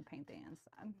than paint the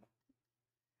inside.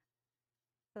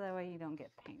 So that way you don't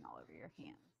get paint all over your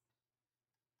hands.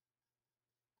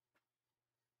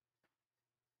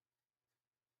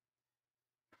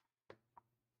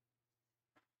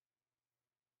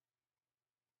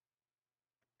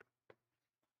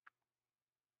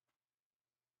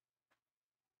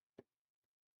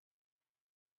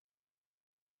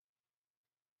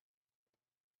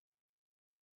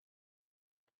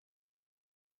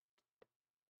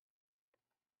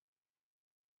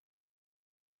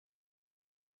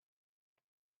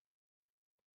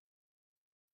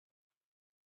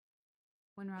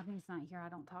 When Rodney's not here, I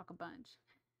don't talk a bunch.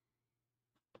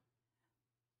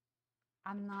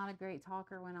 I'm not a great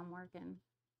talker when I'm working.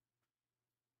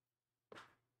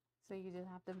 So you just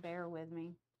have to bear with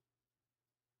me.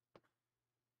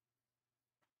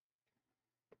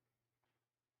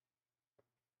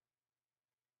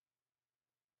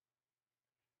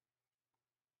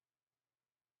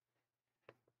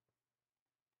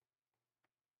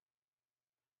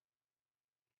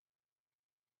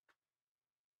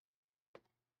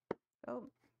 Oh.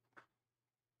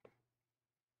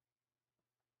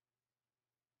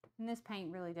 And this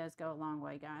paint really does go a long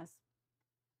way, guys.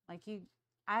 Like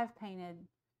I've painted,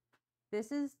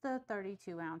 this is the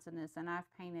 32 ounce in this, and I've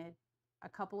painted a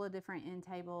couple of different end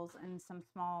tables and some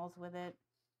smalls with it.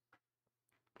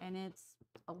 And it's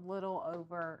a little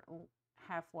over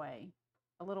halfway,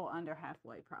 a little under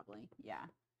halfway probably. Yeah,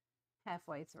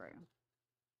 halfway through.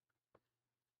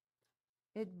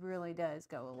 It really does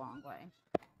go a long way.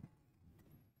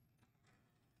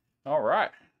 All right.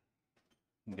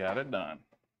 Got it done.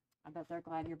 I bet they're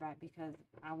glad you're back because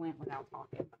I went without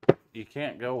talking. You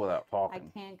can't go without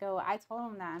talking. I can't go. I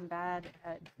told them that I'm bad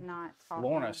at not talking.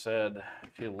 Lorna said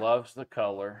she loves the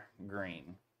color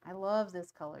green. I love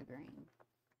this color green.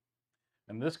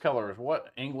 And this color is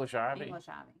what? English ivy? English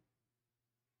ivy.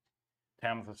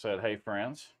 Tamitha said, hey,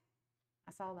 friends.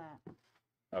 I saw that.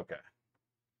 Okay.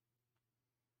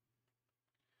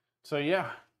 So,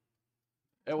 yeah,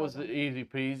 it was easy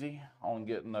peasy on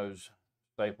getting those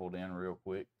stapled in real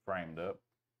quick, framed up.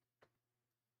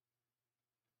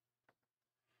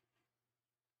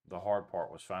 The hard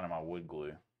part was finding my wood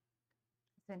glue.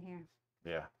 It's in here.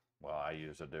 Yeah, well, I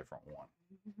use a different one.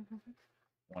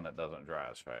 One that doesn't dry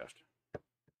as fast.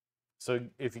 So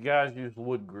if you guys use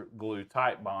wood glue,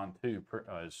 Tight Bond too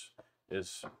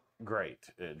is great.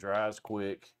 It dries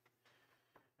quick,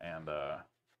 and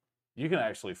you can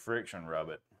actually friction rub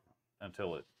it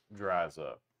until it dries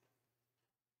up.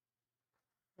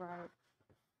 Right.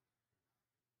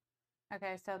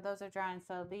 Okay, so those are drying.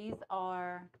 So these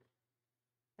are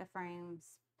the frames.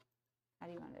 How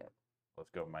do you want to do it? Let's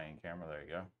go main camera. There you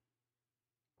go.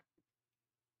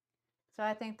 So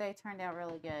I think they turned out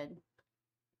really good.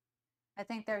 I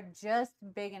think they're just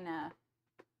big enough.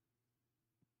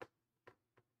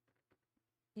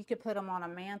 You could put them on a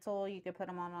mantle. You could put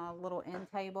them on a little end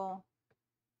table.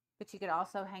 But you could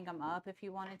also hang them up if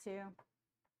you wanted to.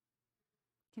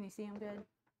 Can you see them good?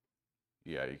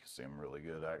 Yeah, you can see them really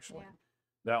good, actually.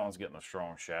 Yeah. That one's getting a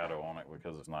strong shadow on it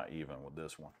because it's not even with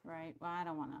this one. Right. Well, I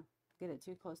don't want to get it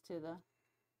too close to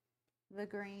the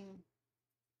green.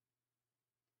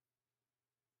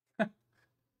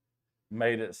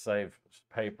 Made it save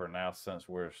paper. Now, since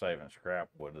we're saving scrap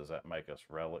wood, does that make us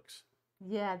relics?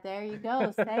 Yeah, there you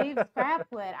go. Save scrap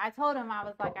wood. I told him, I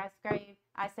was like,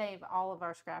 I save all of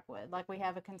our scrap wood. Like, we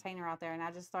have a container out there, and I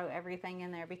just throw everything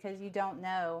in there because you don't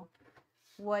know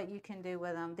what you can do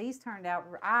with them. These turned out,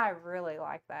 I really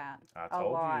like that. I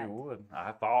told you you would.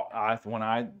 I thought, when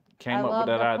I came up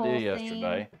with that idea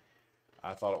yesterday,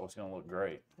 I thought it was going to look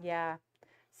great. Yeah.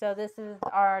 So this is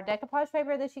our decoupage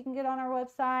paper that you can get on our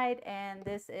website, and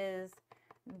this is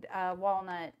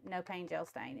walnut no paint gel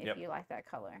stain if you like that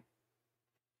color.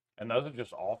 And those are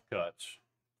just offcuts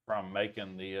from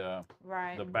making the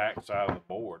back side of the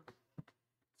board.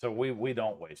 So we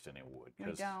don't waste any wood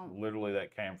because literally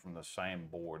that came from the same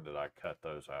board that I cut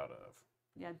those out of.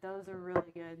 Yeah, those are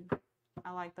really good.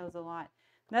 I like those a lot.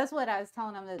 That's what I was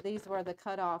telling them, that these were the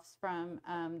cutoffs from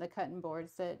the cutting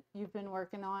boards that you've been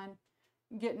working on,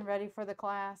 getting ready for the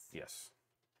class. Yes.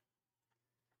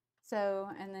 So,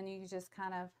 and then you just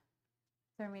kind of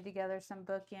threw me together some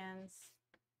bookends.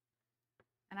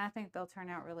 And I think they'll turn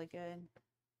out really good.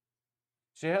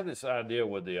 She had this idea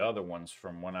with the other ones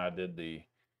from when I did the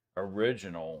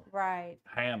original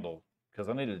handle, because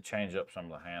I needed to change up some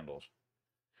of the handles.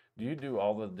 Do you do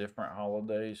all the different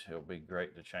holidays? It'll be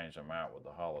great to change them out with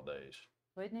the holidays.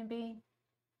 Wouldn't it be?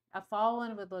 A fall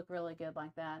one would look really good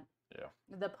like that. Yeah.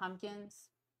 The pumpkins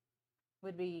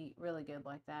would be really good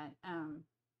like that.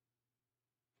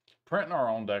 Printing our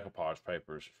own decoupage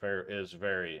papers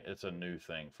it's a new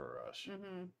thing for us.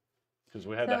 Because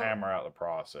we had to hammer out the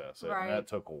process, and that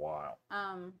took a while.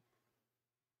 I'm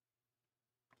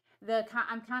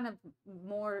kind of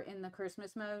more in the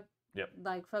Christmas mode. Yep.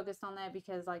 Like focused on that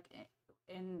because like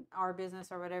in our business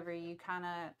or whatever, you kind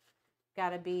of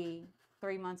got to be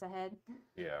 3 months ahead.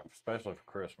 Yeah, especially for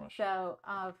Christmas. So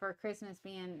for Christmas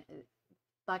being,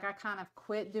 like I kind of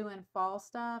quit doing fall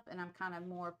stuff and I'm kind of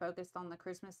more focused on the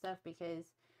Christmas stuff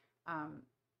because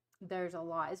there's a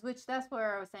lot. Which that's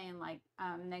where I was saying like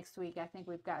next week I think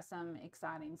we've got some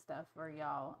exciting stuff for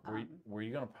y'all. Were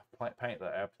you going to paint the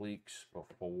appliques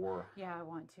before? Yeah, I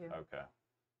want to. Okay.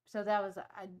 So that was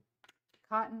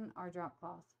cotton or drop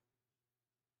cloth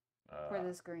for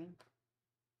this green.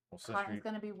 Well, cotton's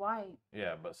going to be white.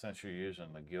 Yeah, but since you're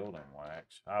using the gilding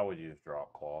wax, I would use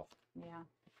drop cloth. Yeah.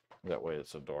 That way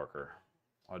it's a darker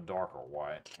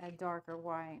white. A darker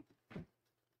white.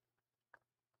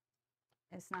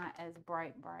 It's not as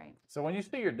bright. So when you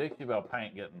see your Dixie Belle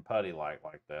paint getting putty like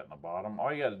that in the bottom,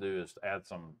 all you got to do is add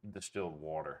some distilled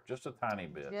water, just a tiny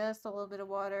bit. Just a little bit of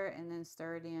water and then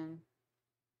stir it in.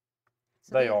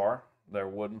 So They're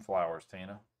wooden flowers,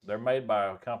 Tina. They're made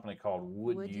by a company called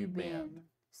Wood You Bend.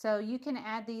 So you can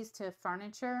add these to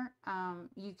furniture.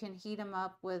 You can heat them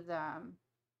up with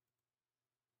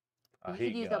you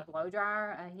could use a blow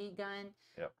dryer, a heat gun.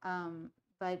 Yep.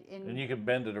 And you can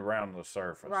bend it around the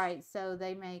surface. Right. So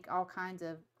they make all kinds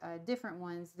of different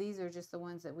ones. These are just the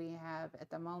ones that we have at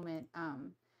the moment.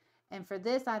 And for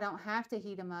this, I don't have to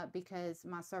heat them up because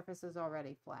my surface is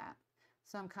already flat.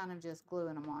 So I'm kind of just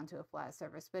gluing them onto a flat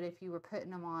surface. But if you were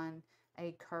putting them on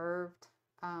a curved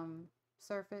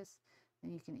surface,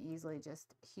 then you can easily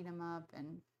just heat them up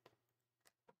and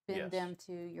bend them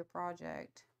to your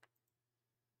project.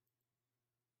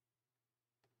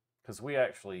 Because we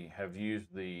actually have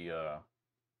used the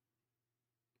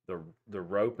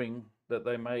roping that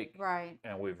they make, right?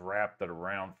 And we've wrapped it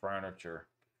around furniture,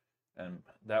 and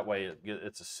that way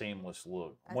it's a seamless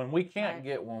look. When we can't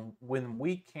when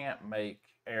we can't make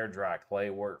air dry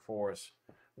clay work for us,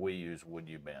 we use Wood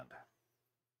You Bend.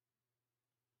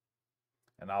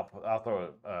 And I'll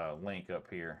throw a link up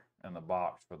here in the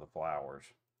box for the flowers.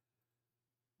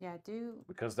 Yeah, do.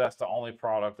 Because that's the only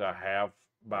product I have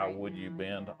by Wood You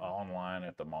Bend online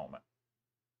at the moment.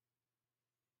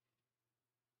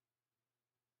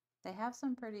 They have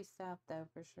some pretty stuff though,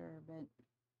 for sure. But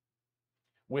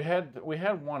We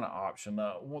had one option.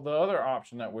 Well, the other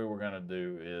option that we were going to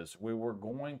do is we were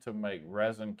going to make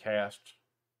resin cast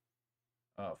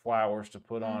flowers to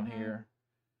put on here,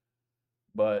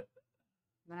 but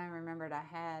then I remembered I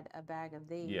had a bag of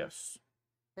these. yes,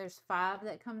 There's 5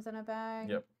 that comes in a bag.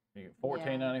 yep, you get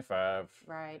 $14.95,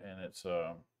 Right. and it's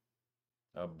a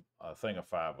thing of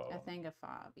 5 of A them. thing of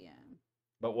 5, yeah.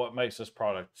 But what makes this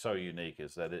product so unique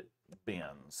is that it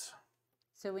bends.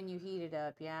 So when you heat it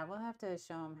up, yeah, we'll have to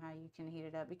show them how you can heat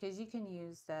it up, because you can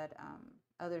use that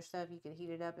other stuff. You could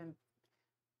heat it up and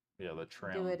the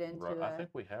trim. do it into I think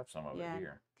we have some of it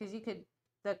here. Because you could,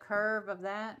 the curve of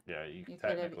that. Yeah, you could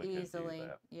have technically easily, could do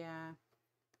that. yeah.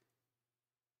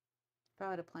 If I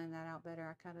would have planned that out better,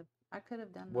 I could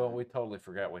have done that. Well, we totally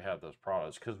forgot we had those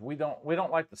products because we don't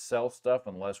like to sell stuff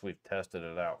unless we've tested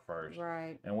it out first.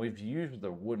 Right. And we've used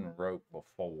the wooden rope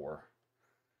before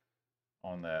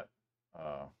on that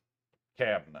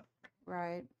cabinet.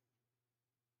 Right.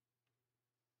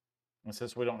 And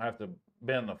since we don't have to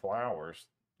bend the flowers,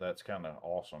 that's kind of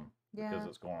awesome. Yeah. Because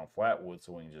it's going on flat wood,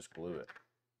 so we can just glue it.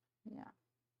 Yeah.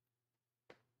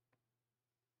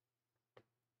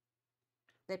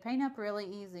 They paint up really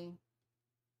easy.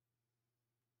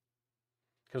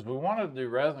 Because we wanted to do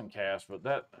resin cast, but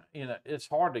that, it's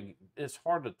hard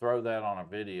to throw that on a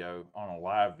video, on a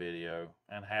live video,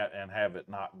 and have it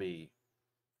not be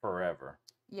forever.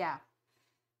 Yeah.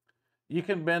 You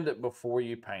can bend it before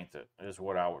you paint it, is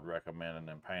what I would recommend, and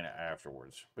then paint it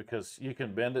afterwards. Because you can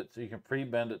you can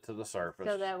pre-bend it to the surface.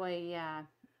 So that way, yeah.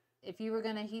 If you were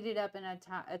going to heat it up and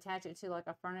attach it to like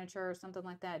a furniture or something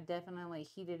like that, definitely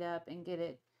heat it up and get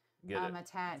it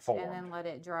attached formed. and then let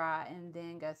it dry and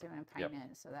then go through and paint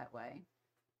it. So that way.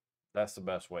 That's the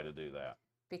best way to do that.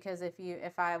 Because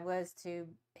if I was to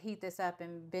heat this up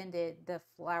and bend it, the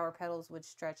flower petals would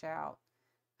stretch out.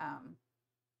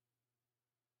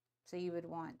 So you would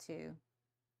want to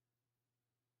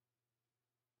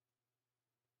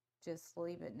just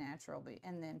leave it natural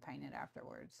and then paint it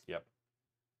afterwards. Yep.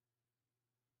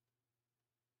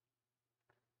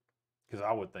 Because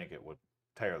I would think it would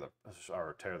tear the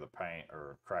paint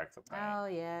or crack the paint. Oh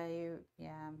yeah,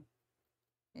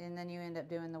 and then you end up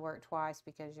doing the work twice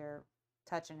because you're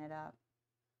touching it up.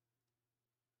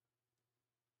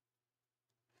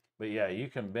 But yeah, you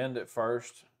can bend it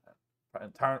first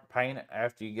and paint it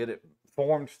after you get it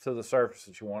formed to the surface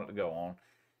that you want it to go on.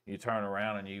 You turn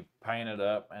around and you paint it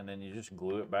up, and then you just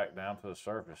glue it back down to the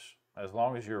surface. As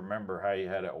long as you remember how you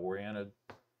had it oriented,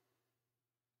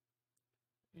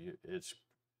 it's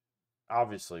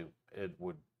obviously it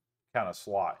would kind of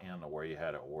slot into where you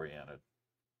had it oriented.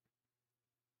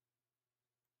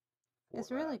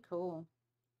 It's really cool.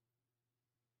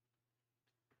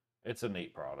 It's a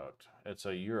neat product. It's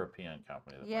a European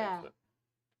company that makes it.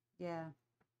 Yeah.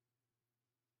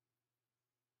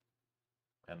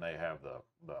 And they have the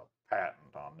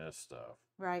patent on this stuff.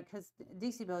 Right, because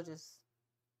DC Belge is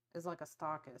like a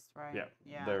stockist, right?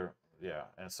 Yeah.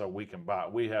 And so we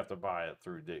have to buy it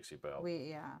through Dixie Belle.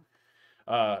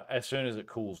 As soon as it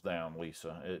cools down,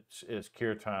 Lisa, its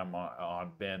cure time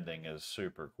on bending is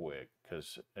super quick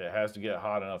because it has to get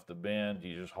hot enough to bend.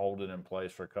 You just hold it in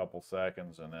place for a couple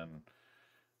seconds and then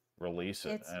release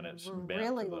it, and it's bent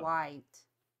really light.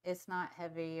 It's not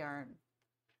heavy and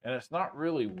it's not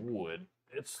really wood.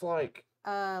 It's like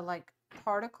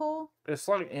particle. It's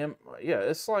like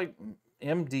it's like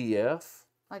MDF.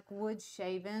 Like wood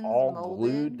shavings, all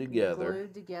molded,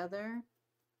 glued together.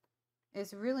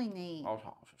 It's really neat.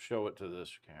 I'll show it to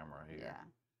this camera here. Yeah.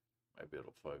 Maybe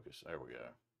it'll focus. There we go.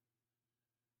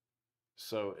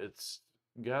 So it's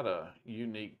got a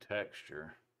unique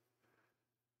texture,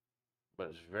 but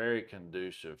it's very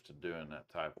conducive to doing that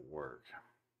type of work.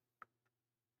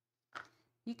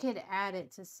 You could add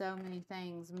it to so many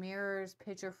things. Mirrors,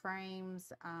 picture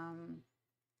frames.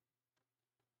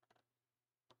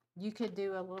 You could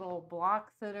do a little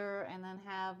block sitter and then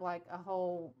have like a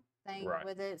whole thing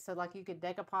with it. So like you could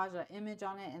decoupage an image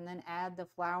on it and then add the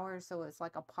flowers so it's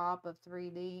like a pop of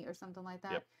 3D or something like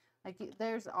that. Yep. Like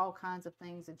there's all kinds of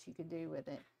things that you could do with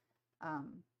it.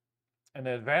 And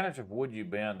the advantage of wood you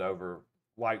bend over,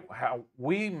 like how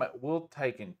we'll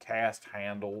take and cast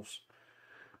handles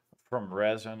from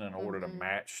resin in order to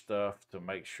match stuff to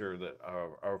make sure that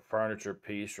our furniture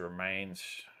piece remains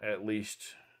at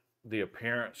least the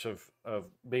appearance of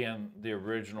being the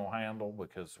original handle,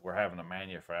 because we're having to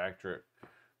manufacture it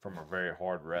from a very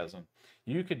hard resin.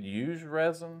 You could use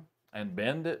resin and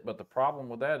bend it, but the problem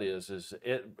with that is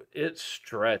it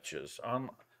stretches.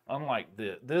 Unlike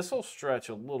this will stretch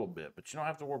a little bit, but you don't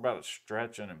have to worry about it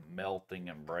stretching and melting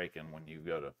and breaking when you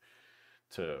go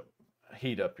to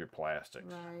heat up your plastics.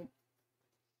 Right.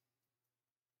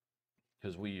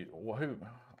 Because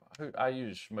I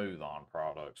use smooth on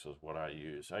products is what I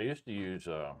use. I used to use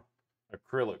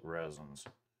acrylic resins,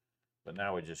 but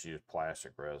now we just use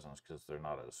plastic resins because they're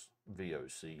not as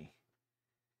VOC-ish.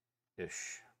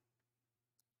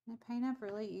 They paint up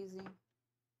really easy.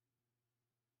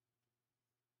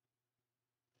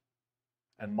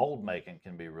 And mold making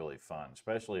can be really fun,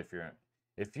 especially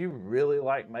if you really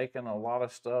like making a lot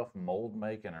of stuff. Mold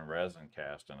making and resin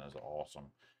casting is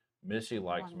awesome. Missy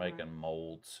likes making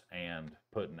molds and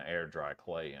putting air dry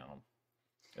clay in them.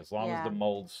 As long as the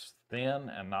mold's thin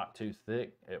and not too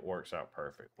thick, it works out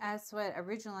perfectly. That's what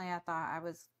originally I thought I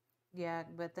was,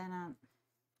 but then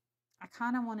I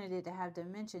kind of wanted it to have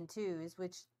dimension too,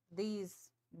 which these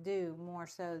do more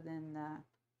so than the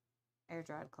air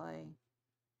dried clay.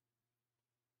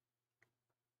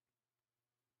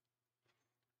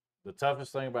 The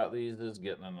toughest thing about these is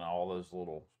getting in all those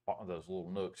little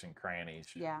nooks and crannies.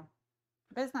 Yeah,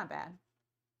 but it's not bad.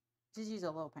 Just use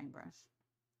a little paintbrush.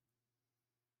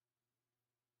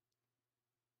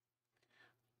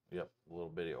 Yep, a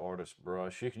little bitty artist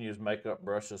brush. You can use makeup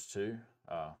brushes too.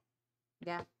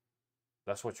 Yeah.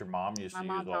 That's what your mom used to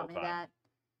use all the time. My mom taught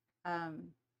me that.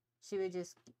 She would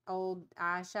just old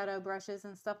eyeshadow brushes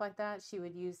and stuff like that. She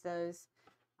would use those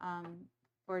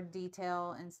for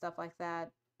detail and stuff like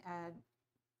that. I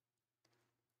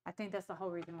think that's the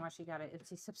whole reason why she got an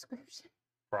Ipsy subscription.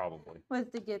 Probably. Was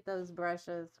to get those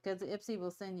brushes, because Ipsy will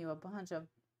send you a bunch of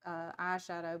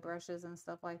eyeshadow brushes and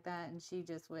stuff like that, and she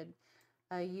just would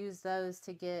use those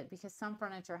to get, because some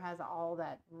furniture has all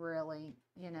that really,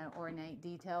 ornate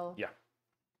detail. Yeah.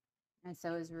 And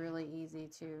so it's really easy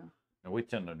to. And we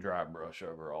tend to dry brush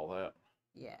over all that.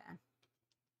 Yeah.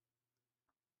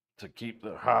 To keep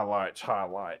the highlights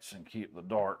and keep the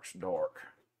darks dark.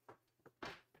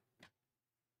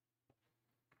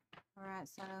 All right,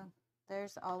 so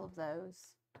there's all of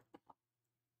those.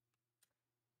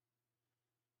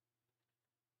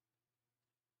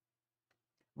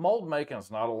 Mold making is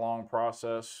not a long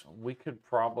process. We could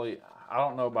probably, I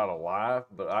don't know about a live,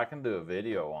 but I can do a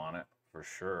video on it for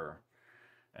sure,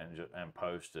 and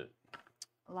post it.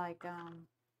 Like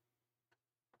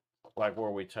where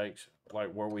we take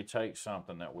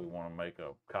something that we want to make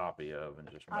a copy of and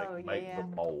just make the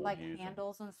mold, like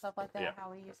handles and stuff like that. Yeah.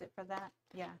 How we use it for that.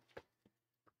 Yeah.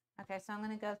 Okay, so I'm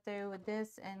going to go through with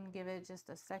this and give it just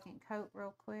a second coat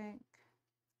real quick.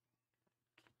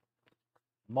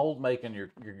 Mold making,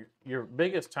 your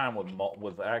biggest time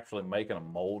with actually making a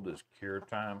mold is cure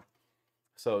time.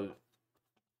 So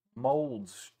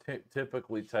molds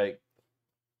typically take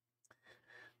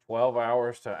 12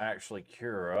 hours to actually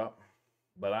cure up,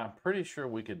 but I'm pretty sure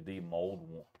we could demold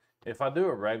one. If I do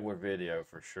a regular video,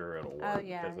 for sure it'll work. Oh,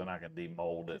 yeah. Because then I can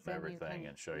demold it and everything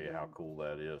and show you how cool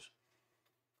that is.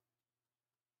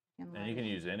 And you can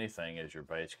use anything as your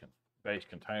base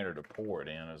container to pour it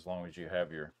in, as long as you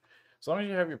have your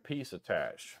piece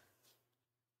attached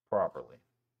properly.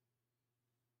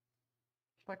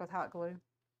 Like with hot glue?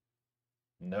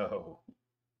 No.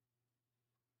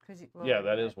 Well, yeah,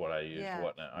 that is what I used, yeah,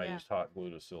 wasn't it? I used hot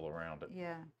glue to seal around it.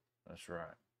 Yeah. That's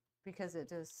right. Because it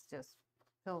just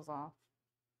peels off.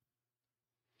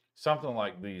 Something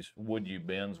like these wood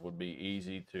bins would be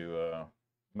easy to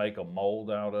make a mold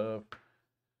out of,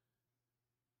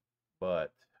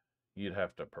 but you'd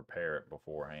have to prepare it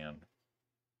beforehand.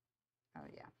 Oh,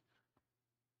 yeah.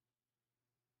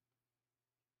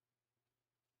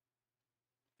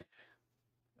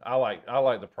 I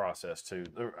like the process too.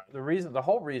 The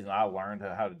whole reason I learned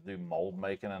how to do mold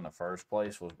making in the first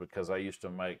place was because I used to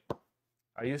make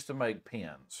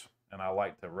pens, and I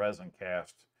like to resin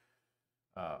cast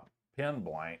pen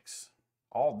blanks,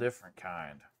 all different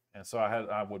kind. And so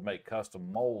I would make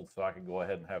custom molds so I could go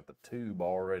ahead and have the tube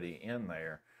already in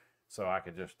there, so I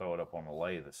could just throw it up on the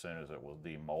lathe as soon as it was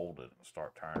demolded and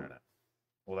start turning it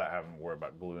without having to worry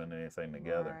about gluing anything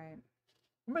together. Right.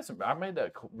 I made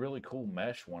that really cool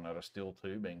mesh one out of steel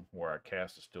tubing, where I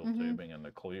cast the steel tubing in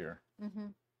the clear.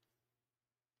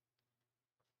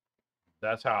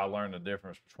 That's how I learned the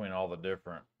difference between all the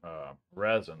different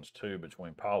resins too,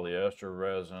 between polyester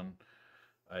resin,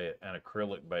 an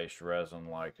acrylic-based resin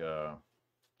like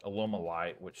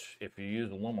Alumilite, which if you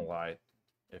use Alumilite,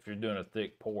 if you're doing a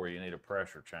thick pour, you need a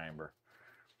pressure chamber,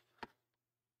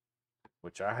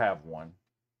 which I have one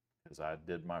because I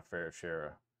did my fair share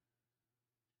of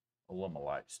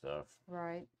Alumilite stuff.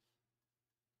 Right.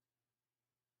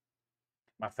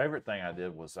 My favorite thing I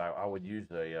did was I would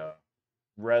use a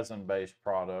resin-based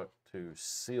product to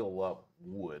seal up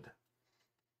wood,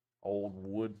 old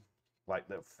wood, like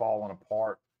that falling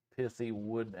apart. pithy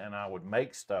wood, and I would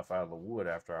make stuff out of the wood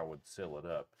after I would seal it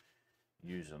up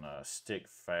using a stick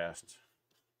fast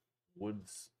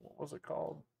woods. What was it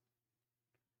called?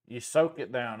 You soak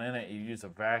it down in it. You use a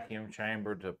vacuum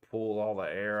chamber to pull all the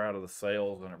air out of the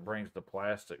sails, and it brings the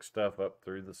plastic stuff up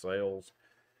through the sails.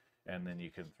 And then you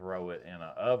can throw it in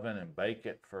an oven and bake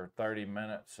it for 30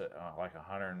 minutes at like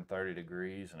 130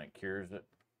 degrees, and it cures it.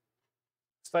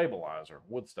 Stabilizer,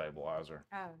 wood stabilizer.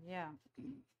 Oh, yeah.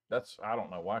 That's, I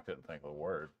don't know why I couldn't think of the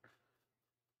word.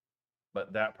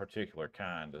 But that particular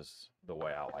kind is the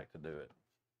way I like to do it.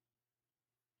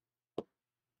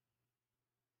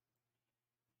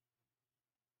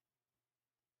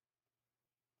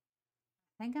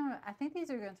 I think these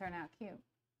are going to turn out cute.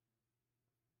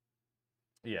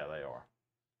 Yeah, they are.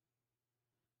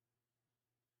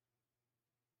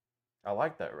 I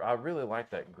like that. I really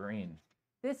like that green.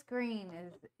 This green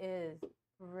is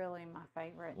really my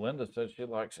favorite. Linda said she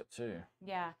likes it too.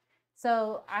 Yeah.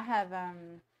 So I have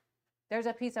there's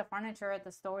a piece of furniture at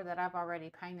the store that I've already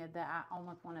painted that I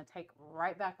almost want to take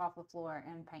right back off the floor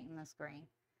and paint in this green.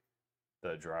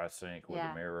 The dry sink with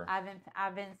the mirror.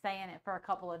 I've been saying it for a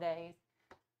couple of days.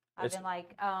 I've been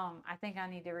like, I think I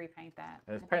need to repaint that.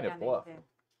 It's painted fluff.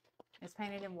 It's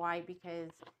painted in white because,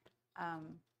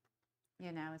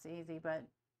 you know, it's easy. But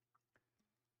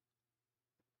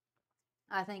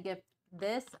I think if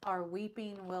this or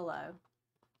Weeping Willow,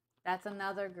 that's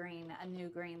another green, a new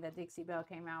green that Dixie Belle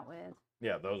came out with.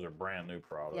 Yeah, those are brand new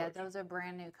products. Yeah, those are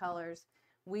brand new colors.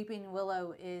 Weeping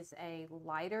Willow is a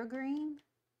lighter green.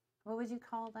 What would you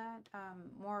call that?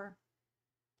 More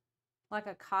like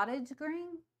a cottage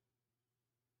green?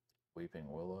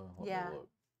 Weeping Willow? Let yeah. me look.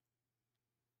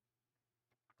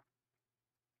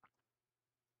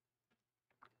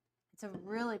 It's a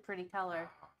really pretty color.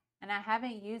 And I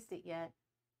haven't used it yet.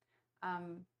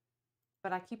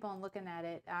 But I keep on looking at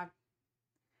it.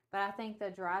 But I think the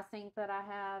dry sink that I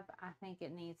have, I think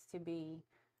it needs to be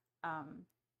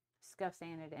scuff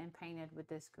sanded and painted with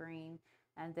this green.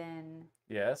 And then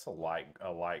yeah, it's a light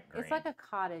green. It's like a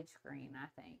cottage green, I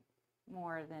think,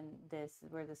 more than this,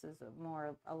 where this is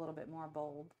a little bit more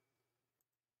bold.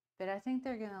 But I think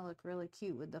they're gonna look really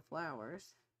cute with the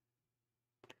flowers.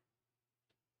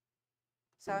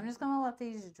 So I'm just gonna let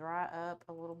these dry up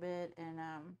a little bit, and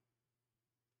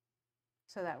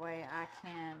so that way I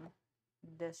can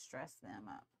distress them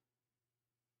up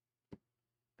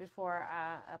before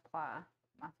I apply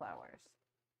my flowers.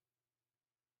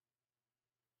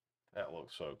 That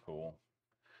looks so cool.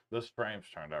 This frame's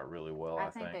turned out really well, I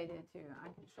think. I think they did too. I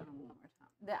can show them one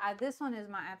more time. This one is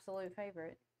my absolute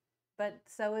favorite, but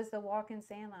so is the Walking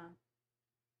Santa.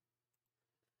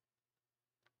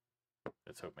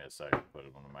 It took me a second to put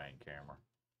it on the main camera.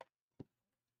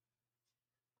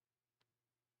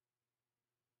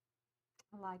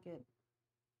 I like it.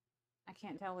 I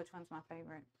can't tell which one's my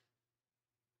favorite.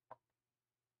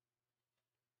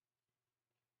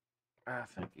 I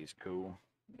think he's cool.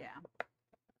 Yeah.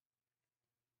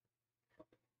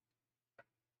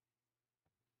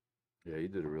 Yeah, you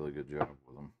did a really good job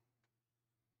with them.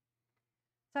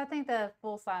 So I think the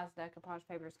full-size decoupage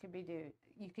papers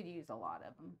you could use a lot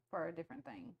of them for a different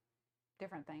things.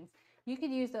 You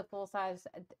could use the full-size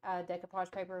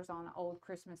decoupage papers on old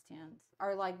Christmas tins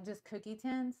or like just cookie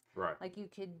tins. Right. Like you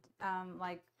could,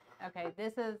 okay,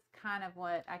 this is kind of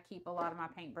what I keep a lot of my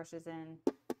paintbrushes in.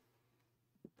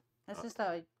 That's just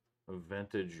a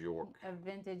vintage York. A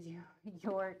vintage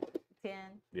York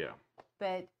tin. Yeah.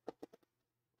 But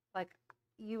like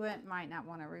you might not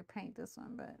want to repaint this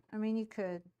one, but I mean you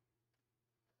could.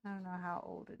 I don't know how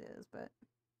old it is, but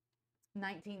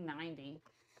 1990.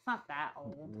 It's not that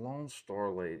old. Lone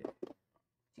Star Lady.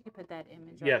 You could put that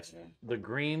image. Yes, right the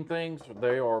green things,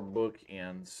 they are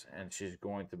bookends, and she's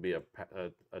going to be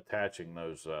attaching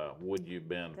those would you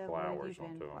bend flowers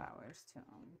onto them.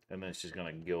 And then she's going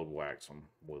to gild wax them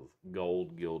with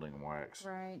gold gilding wax.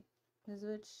 Right.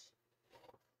 Let's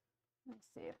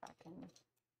see if I can.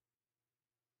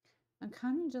 I'm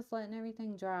kind of just letting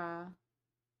everything dry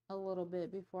a little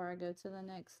bit before I go to the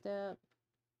next step.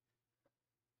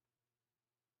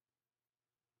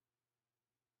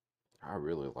 I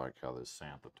really like how this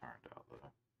Santa turned out,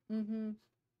 though. Mm-hmm.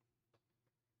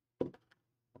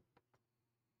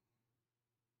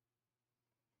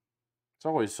 It's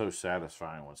always so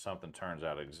satisfying when something turns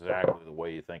out exactly the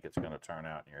way you think it's going to turn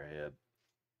out in your head.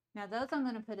 Now, those I'm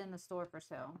going to put in the store for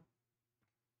sale.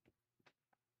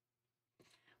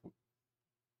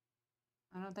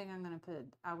 I don't think I'm going to put,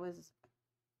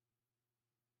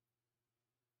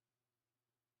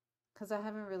 because I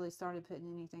haven't really started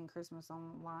putting anything Christmas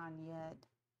online yet.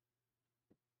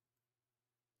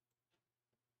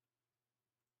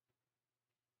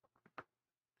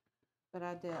 But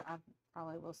I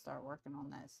probably will start working on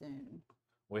that soon.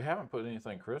 We haven't put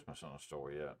anything Christmas in the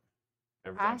store yet. I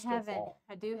Everything's still haven't. fall.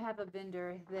 I do have a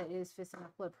vendor that is fixing to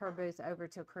flip her booth over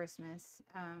till Christmas.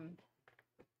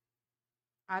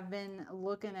 I've been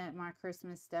looking at my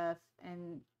Christmas stuff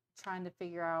and trying to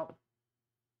figure out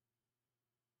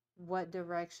what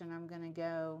direction I'm going to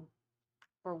go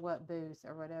for what booth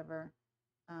or whatever.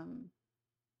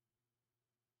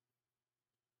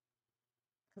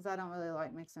 Because I don't really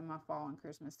like mixing my fall and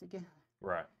Christmas together.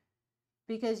 Right.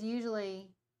 Because usually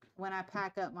when I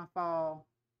pack up my fall,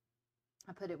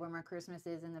 I put it where my Christmas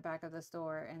is in the back of the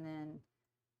store, and then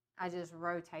I just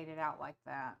rotate it out like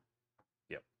that.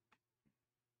 Yep.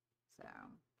 So.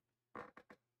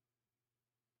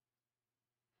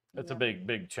 It's a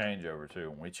big changeover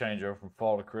too. When we change over from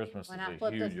fall to Christmas, when it's I a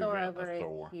flip the huge store event in over, the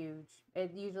store. it's huge.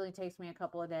 It usually takes me a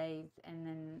couple of days,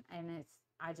 and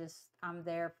I'm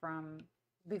there from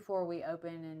before we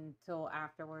open until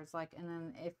afterwards. And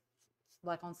then if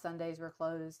like on Sundays we're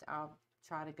closed, I'll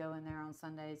try to go in there on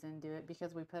Sundays and do it,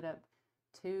 because we put up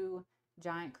 2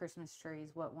 giant Christmas trees.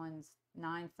 One's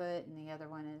 9 foot and the other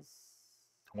one is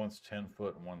One's 10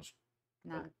 foot and one's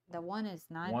the one is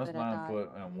 9 one's foot. 9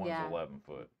 foot and one's 11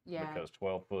 foot. Yeah. Because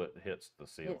 12 foot hits the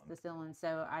ceiling. Hits the ceiling.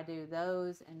 So I do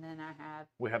those, and then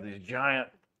we have these giant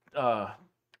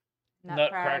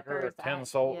nutcrackers,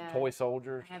 toy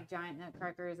soldiers. I have giant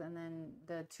nutcrackers, and then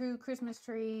the true Christmas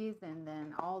trees, and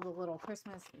then all the little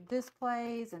Christmas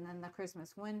displays, and then the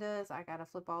Christmas windows. I got to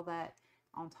flip all that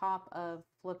on top of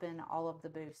flipping all of the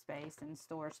booth space and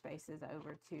store spaces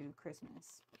over to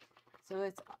Christmas. So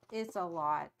it's a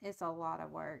lot. It's a lot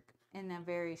of work in a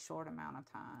very short amount of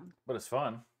time. But it's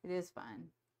fun. It is fun.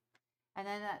 And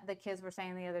then the kids were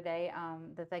saying the other day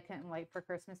that they couldn't wait for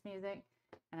Christmas music.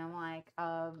 And I'm like,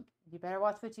 you better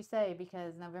watch what you say,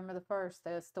 because November the 1st,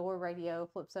 the store radio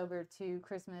flips over to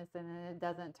Christmas, and then it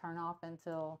doesn't turn off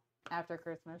until after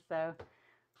Christmas. So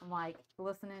I'm like,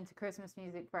 listening to Christmas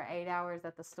music for 8 hours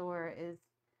at the store is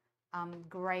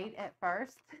great at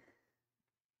first.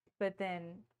 But then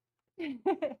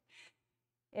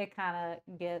it kind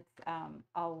of gets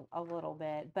a little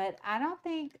bit. But I don't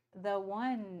think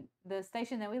the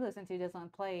station that we listen to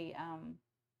doesn't play,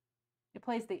 it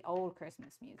plays the old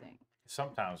Christmas music.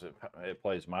 Sometimes it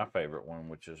plays my favorite one,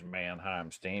 which is Mannheim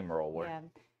Steamroller. Yeah.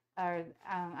 Or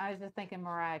I was just thinking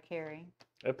Mariah Carey.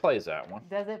 It plays that one.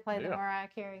 Does it play the Mariah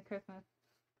Carey Christmas?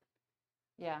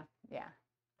 Yeah, yeah.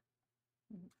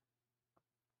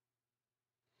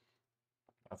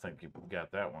 I think you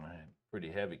got that one pretty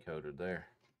heavy coated there.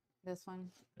 This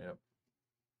one? Yep.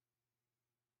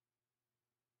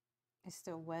 It's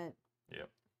still wet. Yep.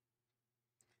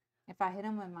 If I hit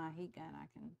them with my heat gun, I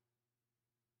can.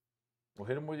 Well,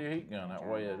 hit them with your heat gun. That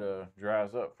way it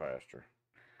dries up faster.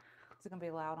 Is it going to be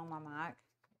loud on my mic?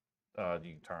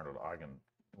 You can turn it.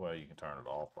 You can turn it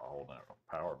off by holding that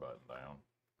power button down.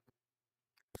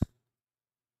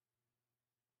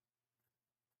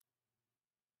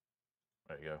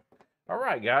 There you go. All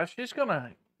right, guys. She's going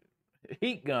to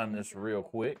heat gun this real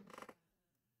quick.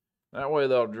 That way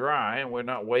they'll dry and we're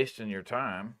not wasting your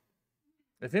time.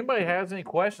 If anybody has any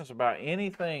questions about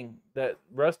anything that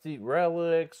Rustique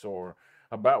Relics, or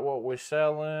about what we're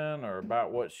selling, or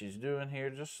about what she's doing here,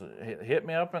 just hit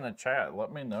me up in the chat.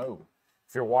 Let me know.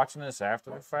 If you're watching this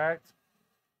after the fact,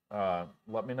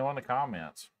 let me know in the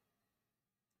comments.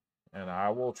 And I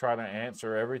will try to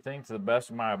answer everything to the best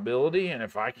of my ability. And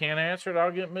if I can't answer it,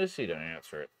 I'll get Missy to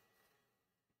answer it.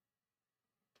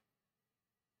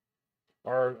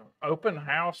 Our open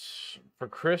house for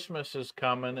Christmas is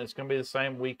coming. It's going to be the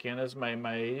same weekend as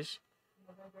May's.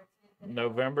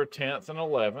 November 10th and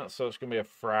 11th. So it's going to be a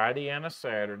Friday and a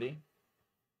Saturday.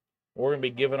 We're going to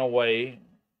be giving away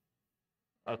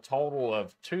a total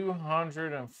of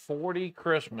 240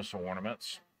 Christmas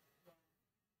ornaments.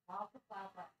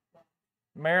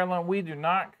 Maryland, we do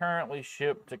not currently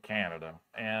ship to Canada.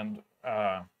 And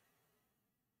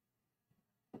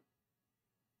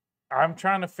I'm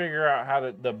trying to figure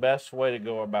out the best way to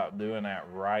go about doing that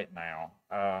right now.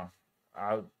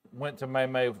 I went to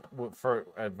May for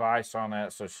advice on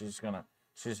that, so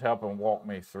she's helping walk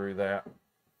me through that,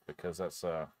 because that's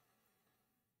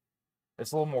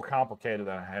it's a little more complicated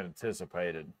than I had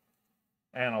anticipated,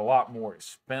 and a lot more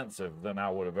expensive than I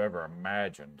would have ever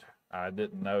imagined. I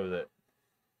didn't know that.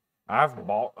 I've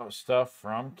bought stuff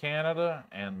from Canada,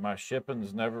 and my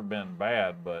shipping's never been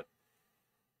bad, but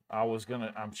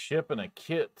I'm shipping a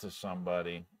kit to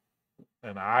somebody,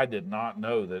 and I did not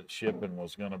know that shipping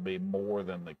was going to be more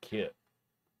than the kit.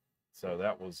 So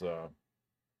that was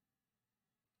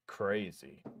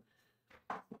crazy.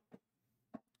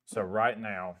 So right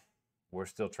now, we're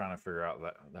still trying to figure out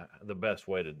the best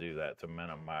way to do that to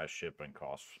minimize shipping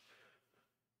costs.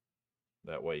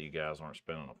 That way you guys aren't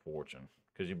spending a fortune.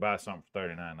 Because you buy something for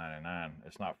 $39.99,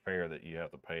 it's not fair that you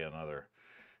have to pay another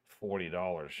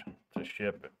 $40 to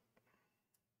ship it.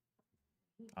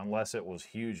 Unless it was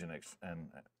huge and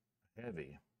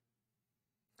heavy.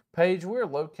 Paige, we're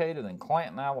located in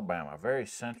Clanton, Alabama, very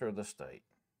center of the state.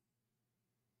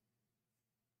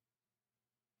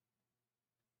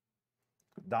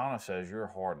 Donna says you're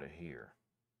hard to hear.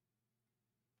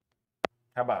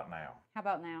 How about now? How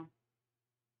about now?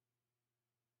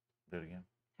 Do it again.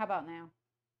 How about now?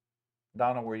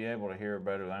 Donna, were you able to hear her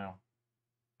better now?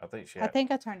 I think she. I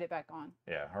think I turned it back on.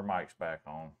 Yeah, her mic's back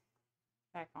on.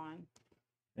 Back on.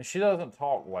 And she doesn't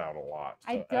talk loud a lot.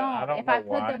 So I don't. I don't if know I put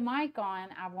why. the mic on,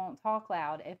 I won't talk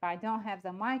loud. If I don't have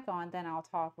the mic on, then I'll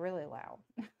talk really loud.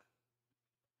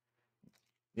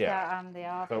 Yeah. So I'm the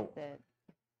opposite. So,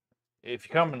 if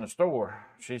you come in the store,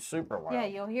 she's super loud. Yeah,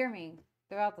 you'll hear me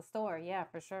throughout the store. Yeah,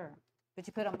 for sure. But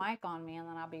you put a mic on me, and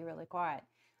then I'll be really quiet.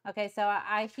 Okay, so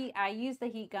I use the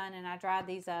heat gun, and I dry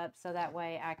these up so that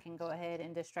way I can go ahead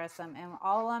and distress them. And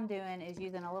all I'm doing is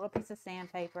using a little piece of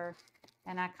sandpaper,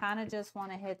 and I kind of just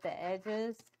want to hit the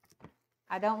edges.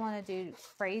 I don't want to do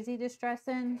crazy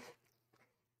distressing.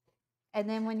 And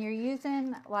then when you're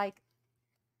using like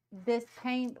this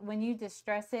paint, when you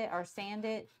distress it or sand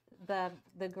it, the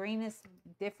green is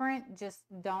different. Just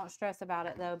don't stress about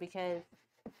it though, because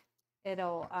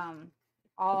it'll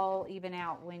all even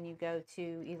out when you go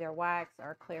to either wax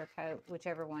or clear coat,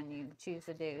 whichever one you choose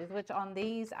to do. Which on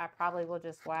these, I probably will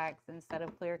just wax instead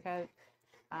of clear coat.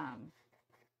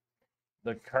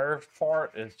 The curved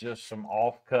part is just some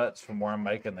offcuts from where I'm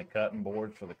making the cutting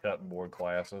boards for the cutting board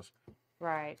classes.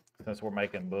 Right. Since we're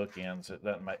making bookends, it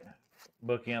doesn't make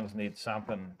bookends need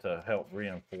something to help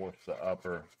reinforce the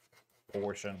upper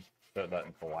portion so it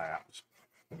doesn't collapse.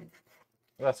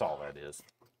 That's all that is.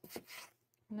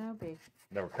 No big.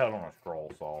 They were cut on a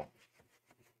scroll saw.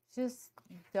 Just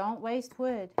don't waste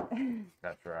wood.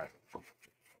 That's right.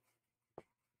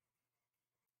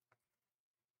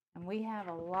 And we have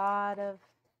a lot of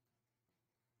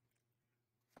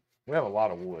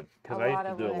wood because I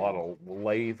used to do a lot of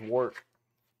lathe work.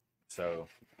 So,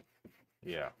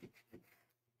 yeah.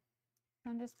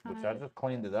 I just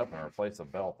cleaned it up and replaced the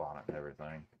belt on it and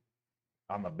everything.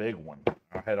 On the big one.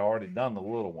 I had already done the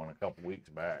little one a couple weeks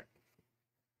back.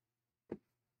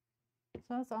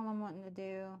 So that's all I'm wanting to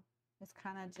do. Is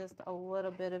kind of just a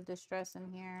little bit of distress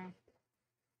in here.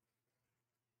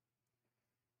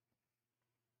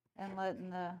 And letting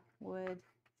the wood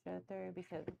show through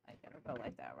because I gotta go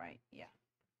like that, right? Yeah.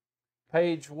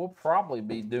 Paige, we'll probably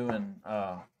be doing,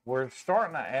 we're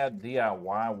starting to add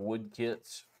DIY wood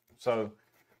kits. So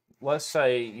let's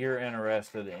say you're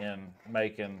interested in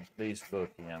making these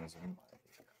bookends.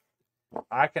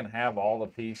 I can have all the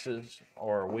pieces,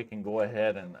 or we can go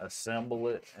ahead and assemble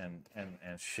it and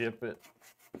ship it.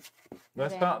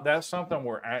 That's something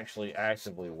we're actually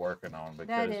actively working on because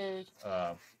that is.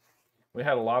 We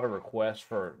had a lot of requests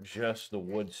for just the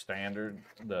wood standard,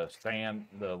 the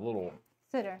little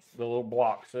sitters, the little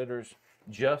block sitters,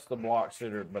 just the block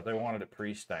sitter, but they wanted it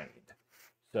pre-stained.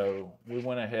 So we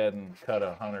went ahead and cut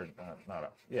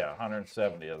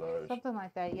 170 of those. Something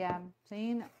like that, yeah. So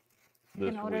you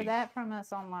can order that from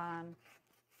us online.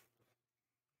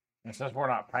 And since we're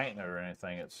not painting it or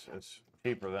anything, it's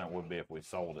cheaper than it would be if we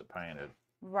sold it painted.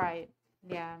 Right.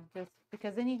 Yeah. Just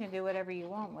because then you can do whatever you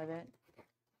want with it.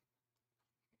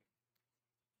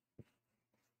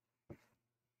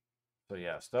 So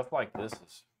yeah, stuff like this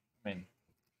is, I mean,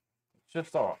 it's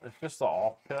just the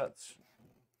offcuts,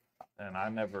 and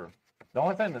the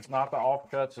only thing that's not the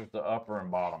offcuts is the upper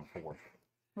and bottom portion.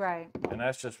 Right. And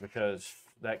that's just because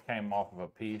that came off of a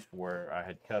piece where I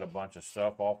had cut a bunch of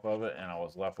stuff off of it, and I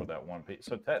was left with that one piece.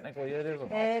 So technically, it is an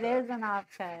offcut. It is an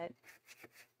offcut,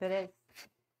 but it's.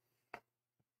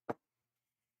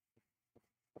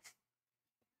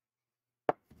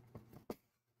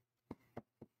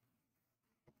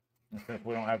 And since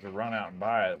we don't have to run out and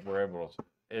buy it, we're able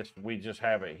to. We just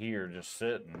have it here, just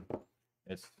sitting.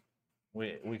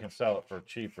 We can sell it for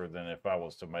cheaper than if I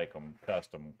was to make them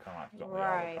custom constantly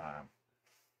all the time.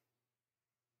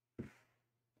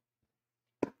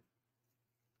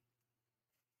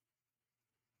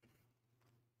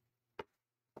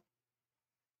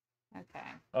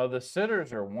 Okay. The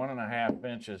sitters are 1.5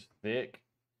 inches thick,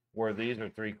 where these are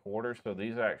 3/4. So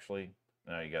these actually,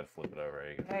 no, you got to flip it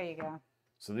over. There you go.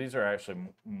 So these are actually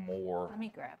more Let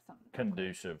me grab something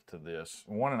conducive to this.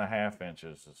 1.5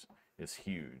 inches is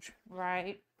huge.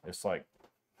 Right. It's like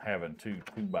having two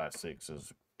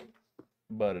 2x6s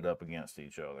butted up against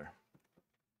each other.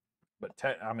 But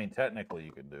I mean, technically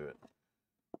you could do it.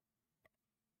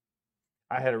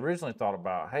 I had originally thought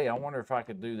about, hey, I wonder if I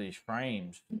could do these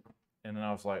frames. And then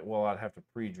I was like, well, I'd have to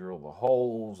pre-drill the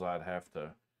holes. I'd have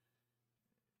to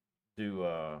do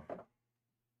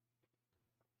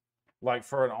like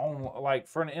for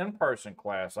an in-person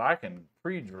class, I can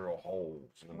pre-drill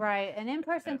holes. Right, an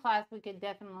in-person class, we could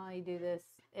definitely do this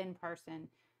in person.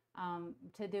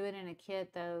 To do it in a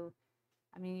kit, though,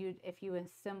 I mean, if you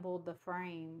assembled the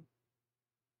frame,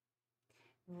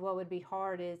 what would be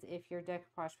hard is if your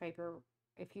decoupage paper,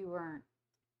 if you weren't,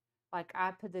 like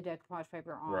I put the decoupage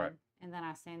paper on, right, and then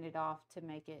I sanded off to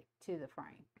make it to the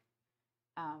frame.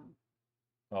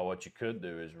 Well, what you could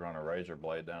do is run a razor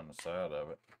blade down the side of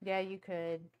it. Yeah, you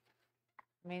could.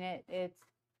 I mean,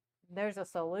 there's a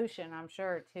solution, I'm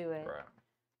sure, to it.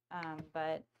 Right.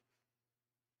 But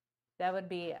that would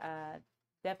be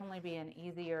definitely be an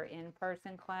easier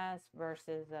in-person class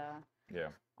versus yeah,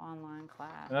 online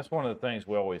class. And that's one of the things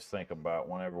we always think about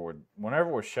whenever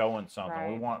we're showing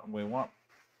something. Right. We want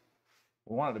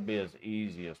it to be as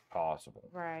easy as possible.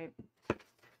 Right.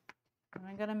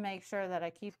 I'm going to make sure that I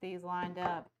keep these lined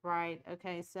up right.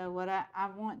 Okay, so what I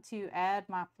want to add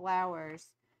my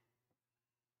flowers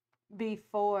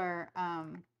before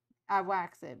I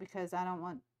wax it, because I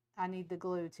need the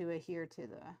glue to adhere to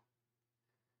the,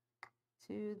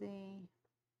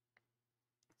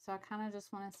 so I kind of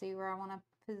just want to see where I want to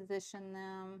position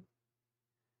them.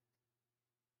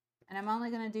 And I'm only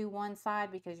going to do one side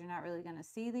because you're not really going to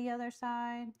see the other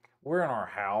side. We're in our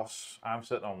house. I'm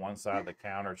sitting on one side of the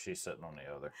counter. She's sitting on the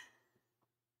other.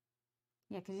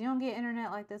 Yeah, because you don't get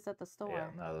internet like this at the store.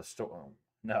 Yeah, no, the store.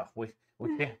 No, we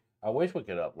can't. I wish we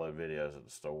could upload videos at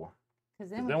the store.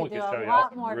 Because then we could do show a y'all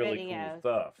lot some more really videos. cool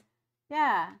stuff.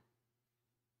 Yeah.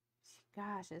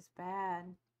 Gosh, it's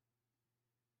bad.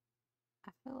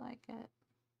 I feel like it.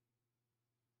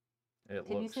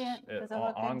 Can you see it? Does it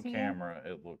look on good to camera?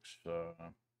 It looks.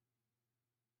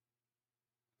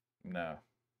 No.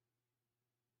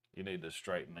 You need to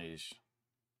straighten these.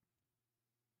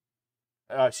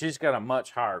 She's got a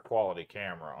much higher quality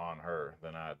camera on her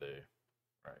than I do.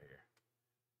 Right here.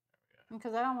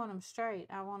 Because I don't want them straight.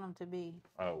 I want them to be.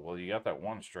 Oh, well, you got that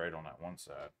one straight on that one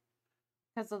side.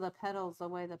 Because of the petals, the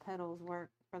way the petals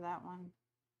work for that one.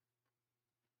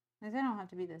 They don't have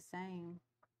to be the same.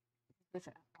 Which,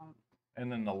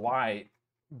 and then the light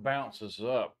bounces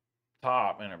up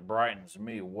top and it brightens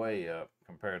me way up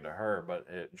compared to her, but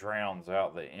it drowns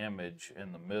out the image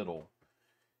in the middle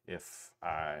if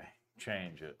I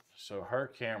change it. So her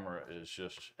camera is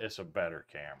it's a better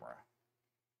camera.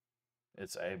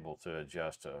 It's able to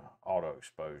adjust to auto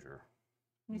exposure.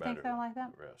 You think so, like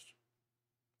that? The rest.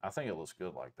 I think it looks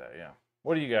good like that, yeah.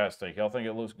 What do you guys think? Y'all think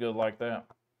it looks good like that?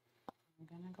 I'm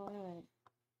gonna glue it.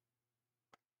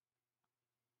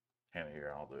 Hand it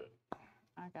here, I'll do it.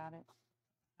 I got it.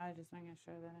 I was just making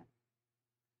sure that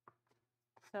it.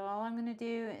 So all I'm gonna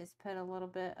do is put a little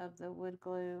bit of the wood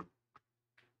glue,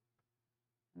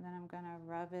 and then I'm gonna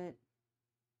rub it.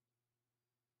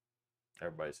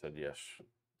 Everybody said yes.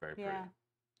 Very pretty. Yeah,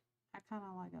 I kind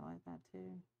of like it like that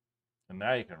too. And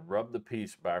now you can rub the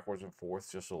piece backwards and forth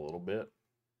just a little bit.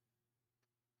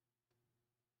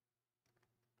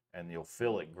 And you'll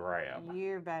feel it grab.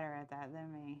 You're better at that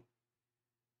than me.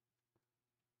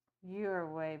 You're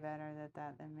way better at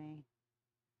that than me.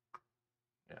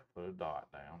 Yeah, put a dot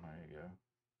down. There you go.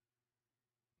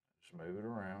 Just move it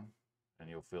around, and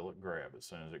you'll feel it grab. As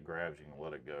soon as it grabs, you can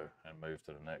let it go and move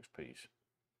to the next piece.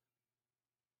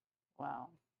 Wow.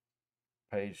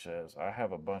 Paige says, I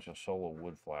have a bunch of solo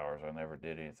wood flowers I never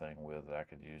did anything with that I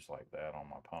could use like that on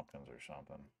my pumpkins or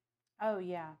something. Oh,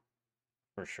 yeah.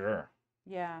 For sure.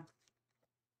 Yeah.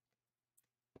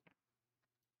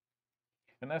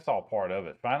 And that's all part of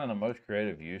it. Finding the most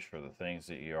creative use for the things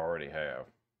that you already have.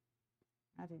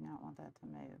 I do not want that to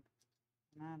move.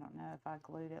 And I don't know if I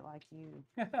glued it like you.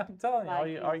 I'm telling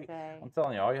you, I'm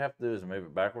telling you, all you have to do is move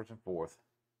it backwards and forth,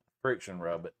 friction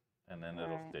rub it, and then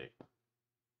it'll stick.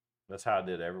 That's how I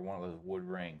did every one of those wood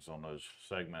rings on those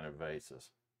segmented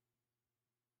vases.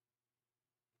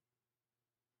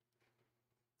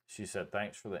 She said,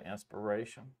 thanks for the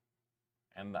inspiration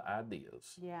and the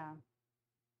ideas. Yeah.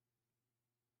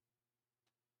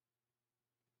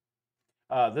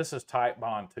 This is Type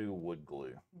Bond 2 wood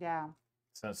glue. Yeah.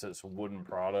 Since it's a wooden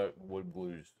product, wood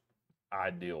glue's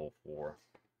ideal for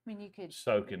you could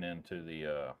soaking into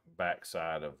the back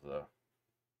side of the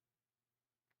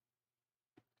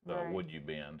wood you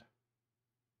bend.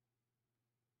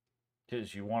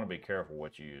 Because you want to be careful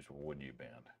what you use with wood you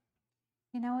bend.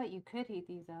 You know what? You could heat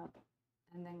these up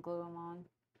and then glue them on.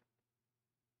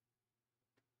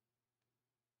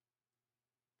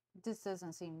 It just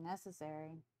doesn't seem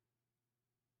necessary.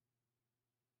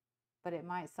 But it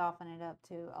might soften it up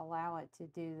to allow it to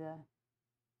do the,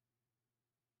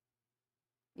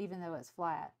 even though it's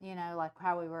flat, you know, like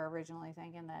how we were originally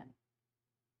thinking that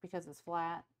because it's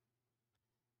flat,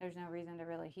 there's no reason to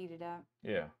really heat it up.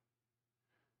 Yeah.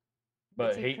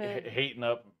 But But you could- heating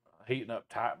up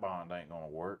Type Bond ain't gonna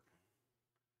work.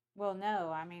 Well, no,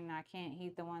 I mean, I can't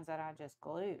heat the ones that I just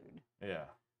glued. Yeah.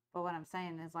 But what I'm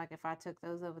saying is, like, if I took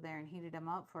those over there and heated them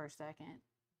up for a second,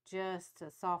 just to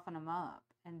soften them up,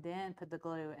 and then put the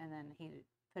glue and then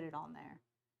put it on there,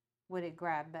 would it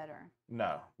grab better?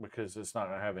 No, because it's not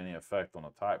gonna have any effect on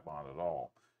the Type Bond at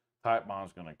all. Type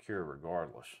Bond's gonna cure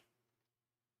regardless.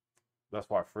 That's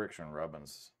why friction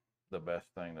rubbing's the best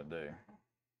thing to do.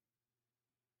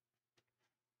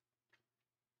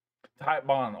 Type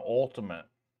Bond Ultimate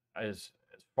is,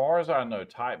 as far as I know,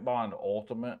 Type Bond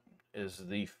Ultimate is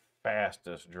the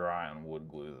fastest drying wood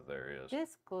glue that there is.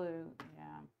 This glue,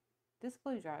 yeah, this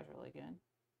glue dries really good.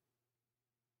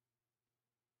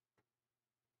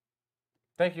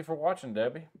 Thank you for watching,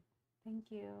 Debbie.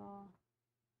 Thank you.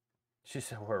 She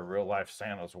said we're a real life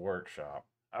Santa's workshop.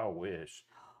 I wish.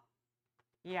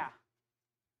 Yeah.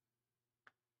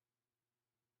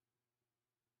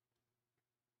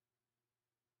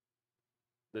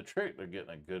 The trick to getting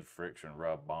a good friction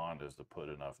rub bond is to put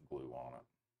enough glue on it.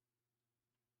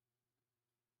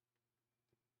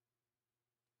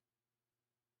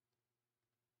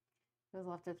 It was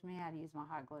left up to me, I'd use my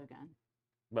hot glue gun.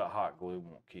 But hot glue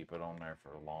won't keep it on there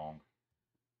for long.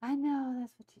 I know,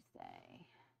 that's what you say.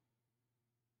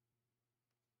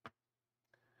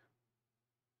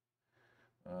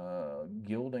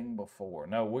 Gilding before.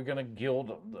 No, we're gonna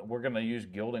use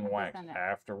gilding wax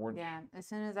afterwards. Yeah, as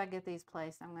soon as I get these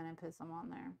placed, I'm gonna put some on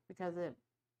there because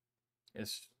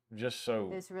it's just so,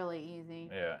 it's really easy.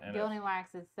 yeah. And gilding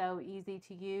wax is so easy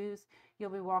to use. You'll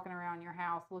be walking around your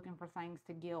house looking for things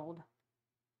to gild.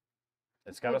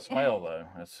 it's got a smell though.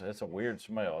 It's a weird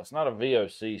smell. It's not a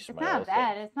VOC smell. It's not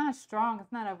bad. It's not strong.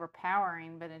 It's not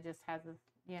overpowering, but it just has this,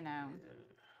 you know.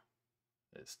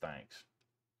 It stinks.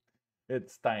 It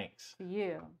stinks. To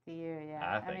you, yeah.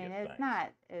 I think mean, it it's stinks.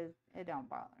 not. It don't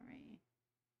bother me.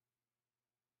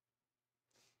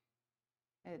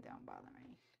 It don't bother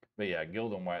me. But yeah,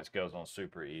 gilding wax goes on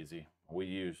super easy. We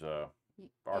use our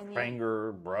And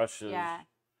finger brushes. Yeah,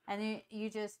 and you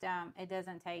just it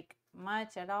doesn't take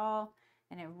much at all,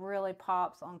 and it really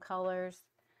pops on colors.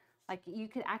 Like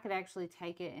I could actually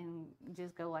take it and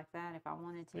just go like that if I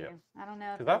wanted to. Yeah. I don't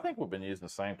know. Because I think we've been using the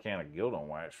same can of gilding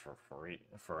wax for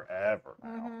forever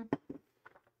now.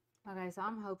 Okay, so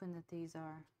I'm hoping that these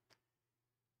are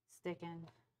sticking.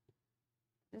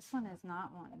 This one is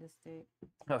not wanting to stick.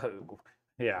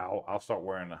 Yeah, I'll start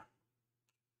wearing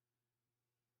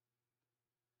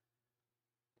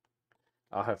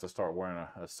I'll have to start wearing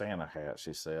a Santa hat,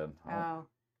 she said. Oh.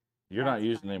 You're not that's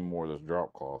using any more of this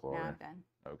drop cloth, are No, you? I'm done.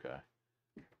 Okay.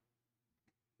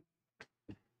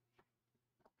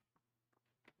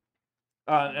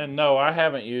 And no, I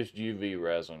haven't used UV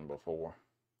resin before.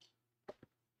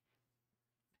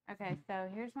 Okay, so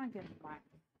here's my good wax.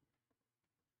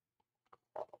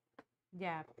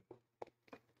 Yeah.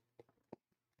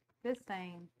 This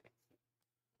thing.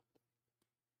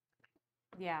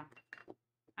 Yeah.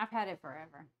 I've had it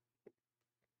forever.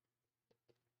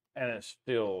 And it's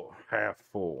still half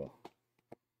full.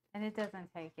 And it doesn't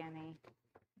take any.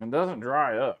 It doesn't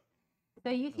dry up. So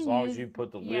you can As long use, as you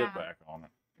put the lid yeah. back on it.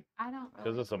 I don't Because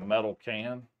really, it's a metal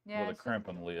can Yeah, with a it's just-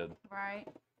 crimping lid. right.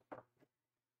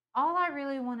 All I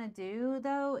really want to do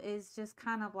though is just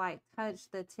kind of like touch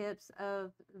the tips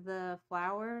of the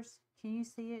flowers. Can you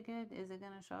see it good? Is it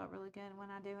gonna show up really good when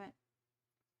I do it?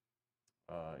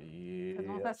 Yeah. Because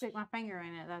once I stick my finger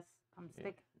in it, I'm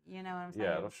sticking. You know what I'm saying?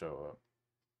 Yeah, it'll show up.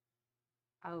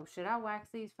 Oh, should I wax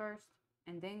these first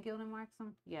and then gild and wax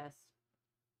them? Yes.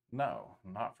 No,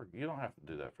 not for, you don't have to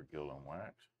do that for gilding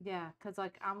wax. Yeah, because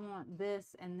like I want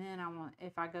this and then I want,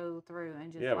 if I go through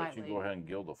and just Yeah, lightly. but you go ahead and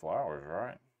gild the flowers,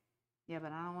 right? Yeah,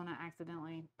 but I don't want to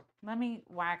accidentally. Let me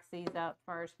wax these up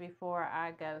first before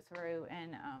I go through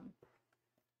and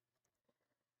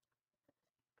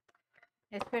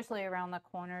especially around the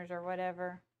corners or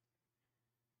whatever.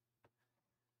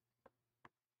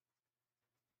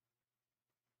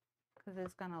 Because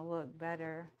it's gonna look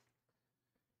better.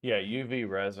 Yeah, UV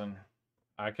resin.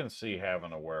 I can see having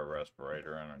to wear a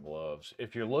respirator and a gloves.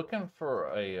 If you're looking for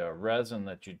a resin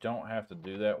that you don't have to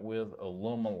do that with,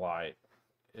 Alumalite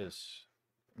is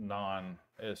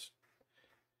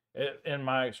in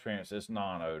my experience, it's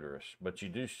non-odorous, but you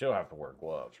do still have to wear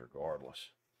gloves regardless.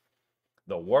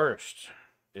 The worst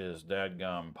is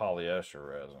dadgum polyester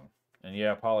resin. And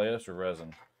yeah, polyester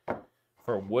resin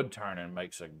for wood turning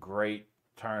makes a great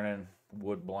turning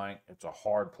wood blank. It's a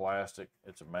hard plastic.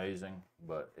 It's amazing,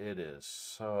 but it is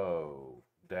so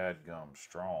dadgum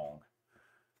strong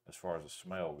as far as the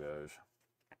smell goes.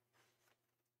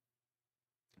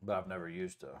 But I've never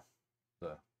used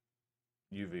the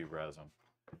UV resin.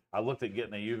 I looked at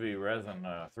getting a UV resin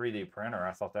 3D printer.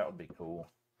 I thought that would be cool.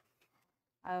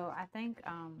 Oh, I think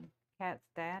Kat's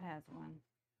dad has one.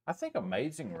 I think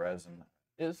Amazing Resin,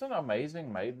 isn't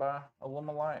Amazing made by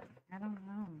Illuminate? I don't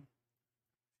know.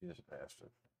 She just asked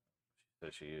it. She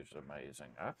said she used Amazing.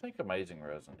 I think Amazing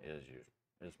Resin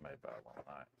is made by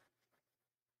Illuminate.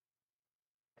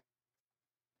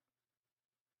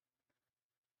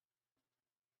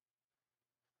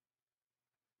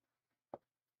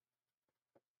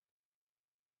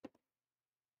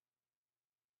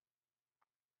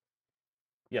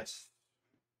 Yes.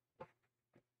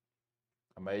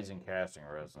 Amazing Casting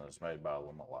Resin is made by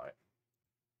Illuminate.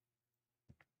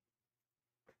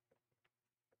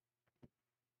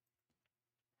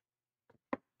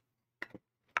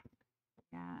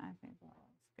 Yeah, I think that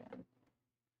looks good.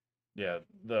 Yeah,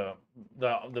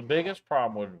 the biggest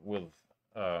problem with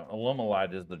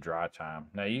Illuminate is the dry time.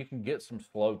 Now you can get some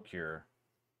slow cure.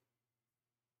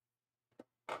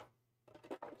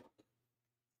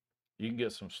 You can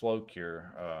get some slow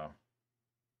cure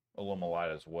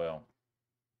Illuminate as well.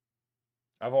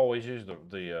 I've always used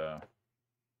the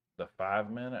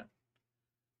 5 minute.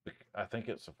 I think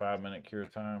it's a 5 minute cure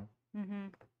time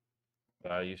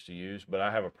that I used to use, but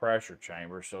I have a pressure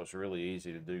chamber, so it's really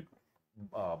easy to do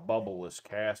bubbleless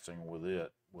casting with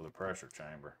it with a pressure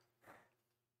chamber.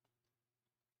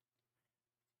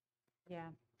 Yeah.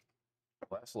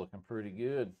 Well, that's looking pretty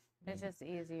good. It's just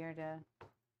easier to.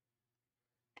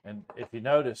 And if you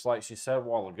notice, like she said a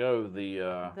while ago,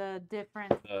 The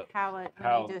difference,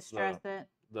 how you distress it.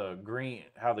 The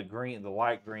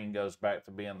light green goes back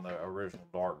to being the original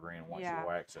dark green once you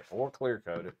wax it or clear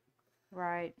coat it.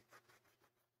 Right.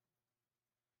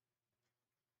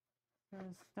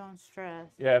 Just don't stress.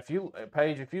 Yeah,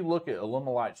 Paige, if you look at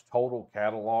Illuminate's total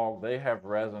catalog, they have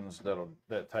resins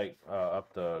that take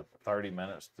up to 30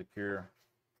 minutes to cure.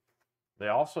 They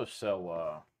also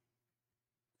sell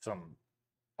some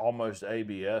almost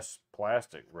ABS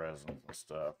plastic resins and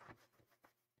stuff.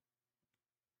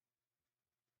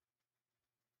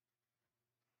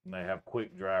 And they have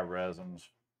quick dry resins,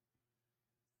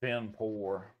 thin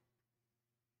pour.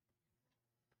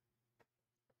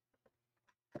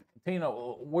 Tina,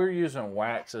 we're using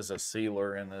wax as a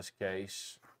sealer in this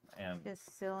case, and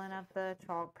just sealing up the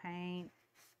chalk paint.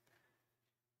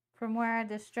 From where I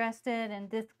distressed it, and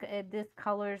this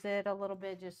discolors it a little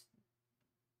bit. Just,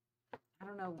 I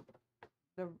don't know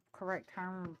the correct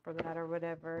term for that or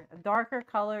whatever. Darker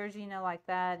colors, like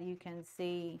that, you can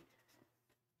see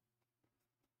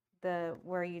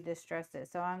where you distressed it.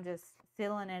 So I'm just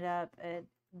sealing it up. It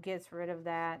gets rid of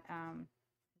that.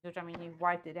 Which, I mean, you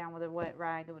wiped it down with a wet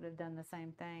rag, it would have done the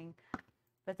same thing.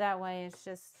 But that way, it's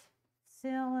just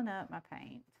sealing up my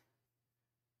paint.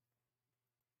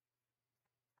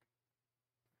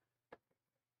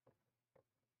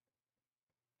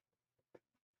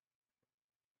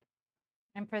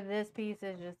 And for this piece,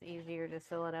 it's just easier to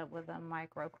seal it up with a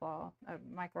microfiber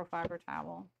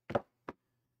towel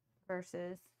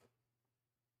versus.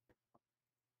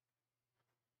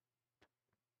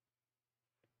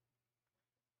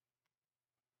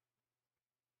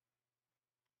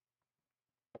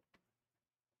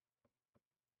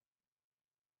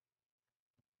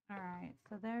 All right,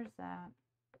 so there's that.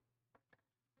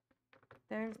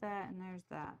 There's that, and there's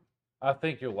that. I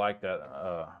think you'll like that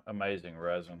Amazing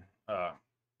Resin.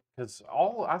 Because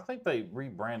I think they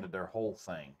rebranded their whole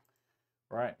thing,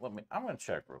 right? I'm going to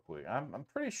check real quick. I'm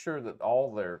pretty sure that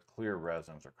all their clear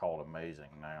resins are called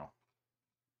Amazing now.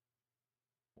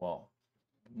 Well,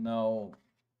 no,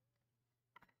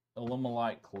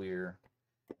 Illuminate Clear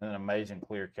and Amazing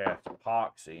Clear Cast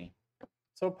Epoxy.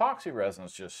 So epoxy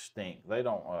resins just stink. They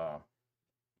don't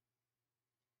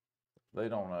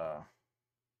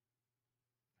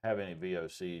have any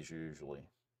VOCs usually.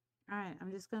 All right,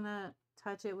 I'm just gonna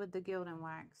touch it with the gilding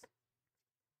wax.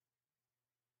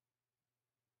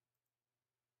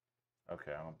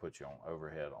 Okay, I'm gonna put you on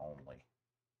overhead only.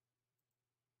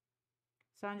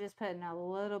 So I'm just putting a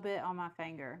little bit on my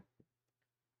finger,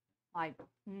 like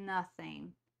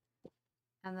nothing.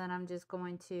 And then I'm just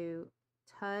going to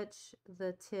touch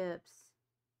the tips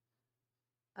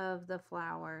of the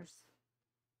flowers.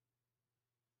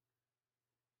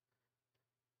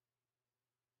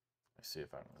 Let's see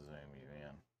if I can zoom you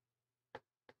in.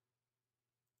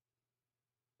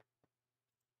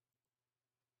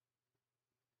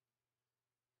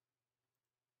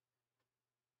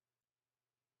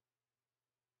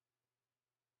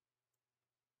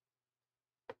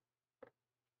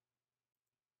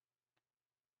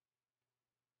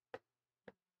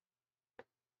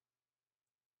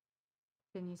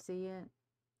 Can you see it?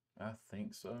 I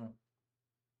think so.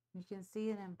 You can see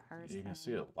it in person. You can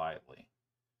see it lightly.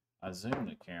 I zoomed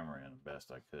the camera in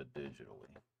best I could digitally.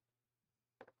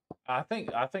 I think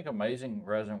amazing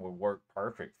resin would work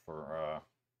perfect for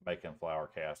making flower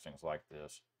castings like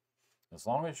this, as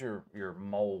long as your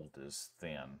mold is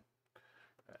thin.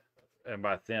 And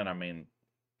by thin, I mean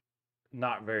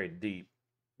not very deep.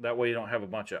 That way you don't have a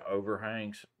bunch of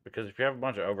overhangs, because if you have a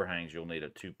bunch of overhangs, you'll need a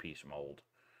 2-piece mold.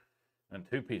 And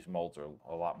 2-piece molds are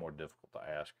a lot more difficult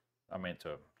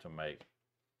to make.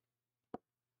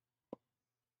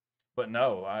 But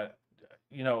no,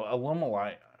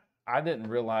 Illumilite, I didn't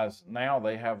realize now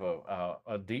they have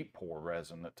a deep pour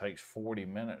resin that takes 40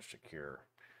 minutes to cure.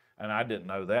 And I didn't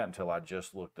know that until I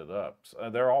just looked it up. So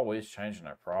they're always changing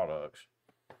their products.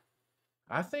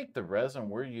 I think the resin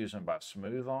we're using by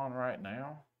Smooth On right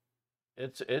now,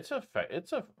 it's a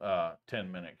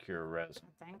 10-minute cure resin.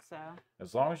 I think so.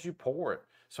 As long as you pour it.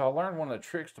 So I learned one of the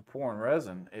tricks to pouring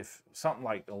resin, if something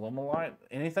like Illumilite,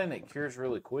 anything that cures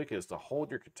really quick, is to hold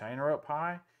your container up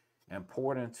high and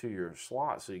pour it into your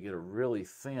slot so you get a really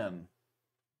thin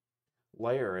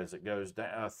layer as it goes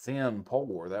down, a thin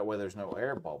pour. That way there's no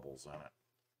air bubbles in it.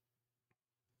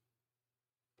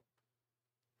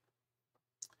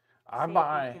 I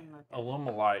buy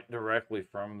Illumilite directly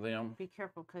from them. Be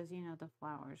careful, because the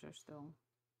flowers are still.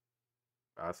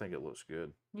 I think it looks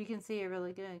good. You can see it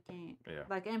really good, can't you? Yeah.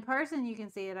 Like in person, you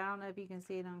can see it. I don't know if you can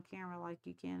see it on camera like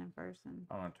you can in person.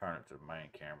 I'm going to turn it to the main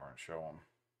camera and show them.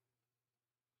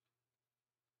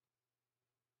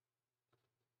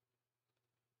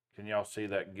 Can y'all see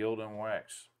that gilding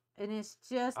wax? And it's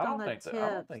just on the tips. I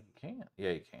don't think you can.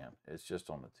 Yeah, you can. It's just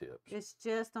on the tips. It's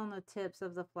just on the tips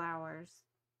of the flowers.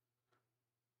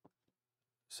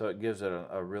 So it gives it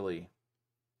a really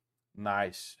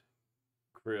nice,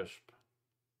 crisp.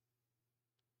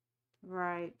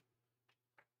 Right.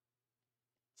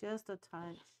 Just a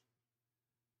touch.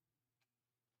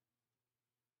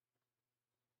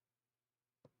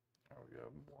 There we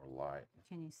go, more light.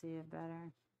 Can you see it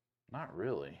better? Not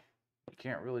really. You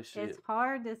can't really see it. It's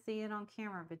hard to see it on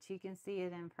camera, but you can see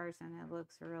it in person. It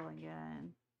looks really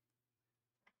good.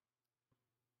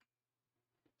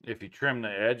 If you trim the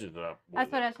edges up.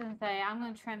 That's what I was going to say. I'm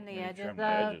going to trim the edges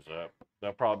up.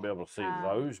 They'll probably be able to see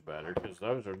those better, because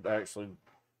those are actually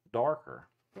darker.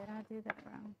 Did I do that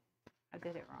wrong? I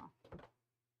did it wrong.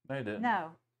 No, you didn't.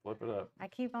 No. Flip it up. I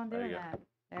keep on doing that.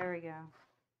 There we go.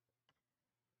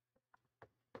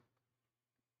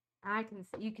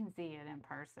 You can see it in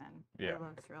person. Yeah. It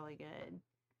looks really good.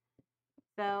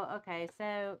 So, okay,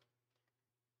 so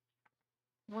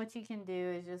what you can do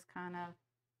is just kind of,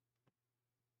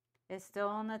 it's still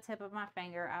on the tip of my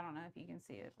finger. I don't know if you can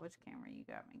see it, which camera you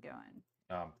got me going.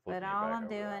 But all I'm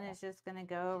doing is just going to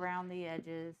go around the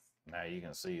edges. Now you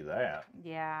can see that.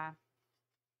 Yeah.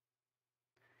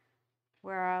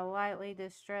 Where I lightly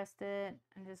distressed it,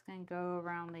 I'm just going to go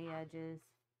around the edges.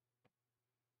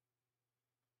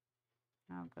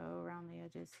 I'll go around the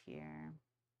edges here.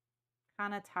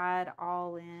 Kind of tie it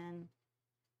all in.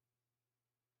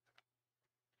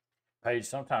 Paige,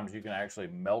 sometimes you can actually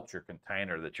melt your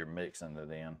container that you're mixing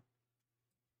it in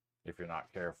if you're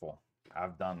not careful.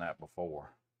 I've done that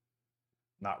before,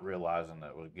 not realizing that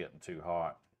it was getting too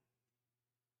hot.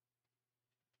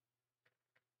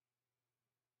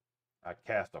 I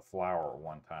cast a flower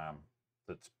one time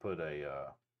that's put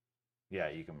yeah,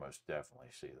 you can most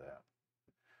definitely see that.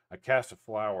 I cast a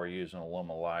flower using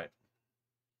Illumilite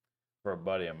for a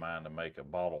buddy of mine to make a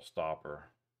bottle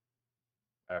stopper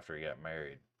after he got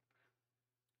married.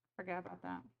 Forgot about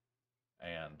that.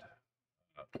 And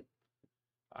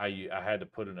I had to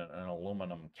put it in an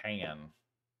aluminum can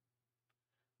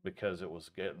because it was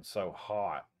getting so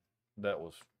hot that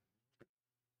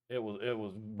it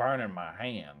was burning my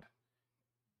hand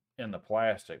in the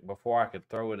plastic before I could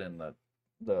throw it in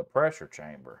the pressure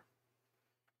chamber.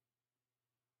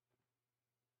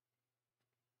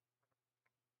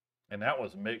 And that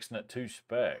was mixing it to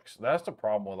specs. That's the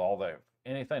problem with all that,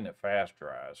 anything that fast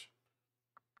dries,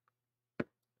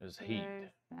 is heat.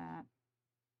 That.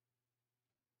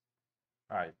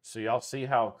 All right, so y'all see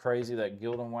how crazy that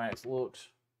gilding wax looks?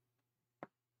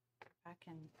 I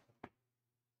can,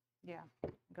 yeah,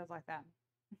 it goes like that.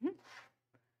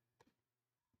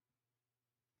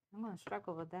 I'm going to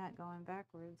struggle with that going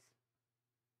backwards.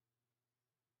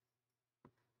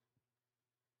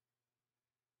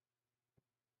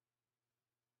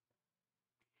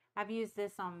 I've used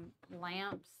this on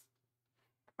lamps,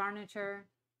 furniture,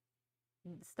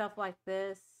 stuff like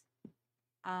this,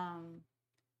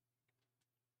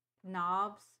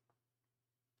 knobs.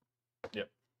 Yep.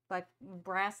 like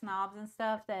brass knobs and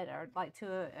stuff that are like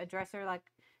to a dresser. Like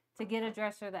to get a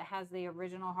dresser that has the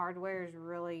original hardware is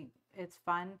really, it's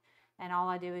fun. And all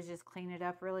I do is just clean it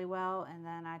up really well. And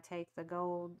then I take the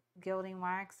gold gilding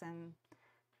wax and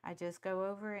I just go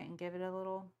over it and give it a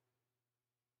little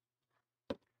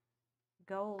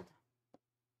gold.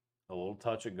 A little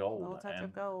touch of gold. A little touch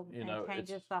of gold. You and know, it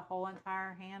changes the whole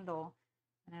entire handle.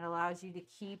 And it allows you to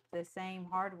keep the same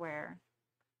hardware.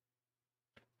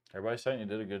 Everybody's saying you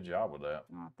did a good job with that.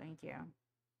 Oh, thank you.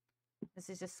 This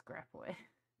is just scrap wood.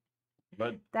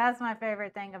 But that's my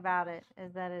favorite thing about it,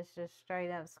 is that it's just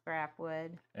straight up scrap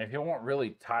wood. If you want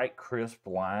really tight, crisp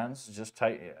lines, just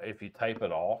if you tape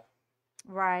it off.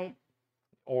 Right.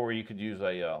 Or you could use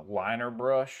a liner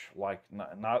brush, like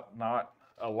not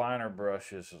a liner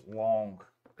brush is long.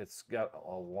 It's got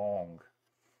a long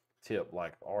tip,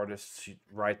 like artists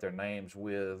write their names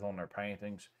with on their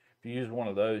paintings. If you use one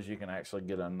of those, you can actually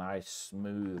get a nice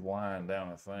smooth line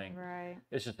down the thing. Right.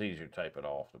 It's just easier to tape it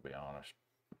off, to be honest.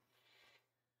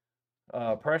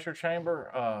 Pressure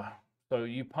chamber. So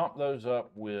you pump those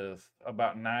up with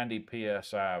about 90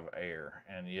 psi of air,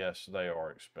 and yes, they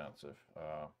are expensive.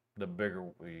 The bigger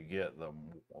you get, the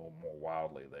more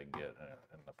wildly they get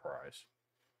in the price.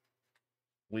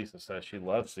 Lisa says she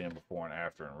loves seeing before and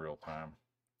after in real time.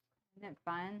 Isn't it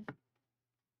fun?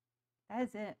 That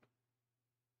is it.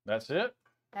 That's it?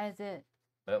 That is it.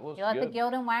 That looks good. You let the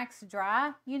gilding wax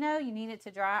dry. You know, you need it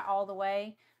to dry all the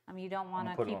way. You don't want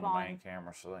to put keep it on the main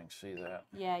camera so they can see that.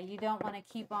 Yeah, you don't want to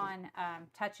keep on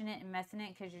touching it and messing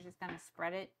it, because you're just going to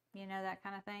spread it, you know, that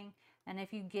kind of thing. And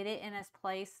if you get it in a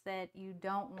place that you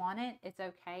don't want it, it's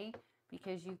okay,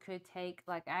 because you could take,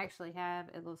 like I actually have,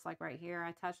 it looks like right here,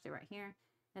 I touched it right here.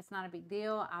 It's not a big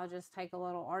deal. I'll just take a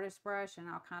little artist brush and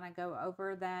I'll kind of go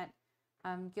over that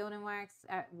gilding wax,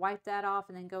 wipe that off,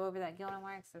 and then go over that gilding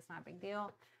wax. It's not a big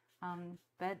deal.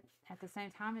 But at the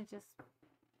same time, it just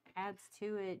adds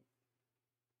to it.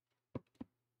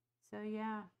 So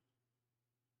yeah,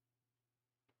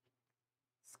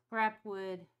 scrap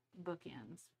wood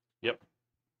bookends. Yep.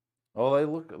 Oh, they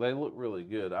look really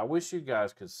good. I wish you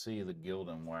guys could see the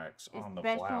gilding wax on the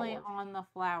flowers. Especially on the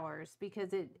flowers, because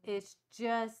it's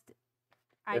just.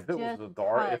 If it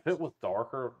was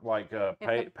darker, like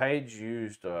Paige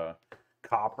used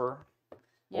copper,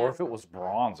 or if it was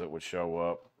bronze, it would show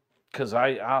up. Because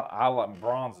I like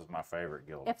bronze is my favorite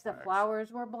gilding. If the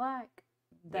flowers were black,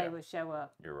 they would show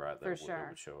up. You're right. For sure. They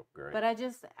would show up great. But I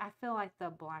feel like the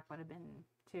black would have been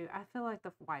too. I feel like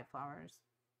the white flowers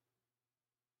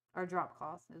or drop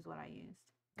cloths is what I used.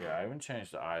 Yeah, I even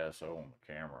changed the ISO on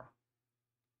the camera.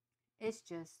 It's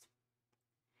just,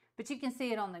 but you can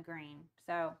see it on the green.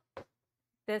 So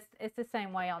it's the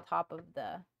same way on top of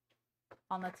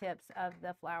on the tips of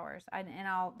the flowers.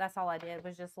 That's all I did,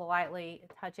 was just lightly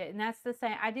touch it. And that's the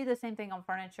same. I do the same thing on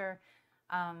furniture,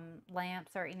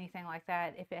 lamps or anything like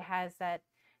that. If it has that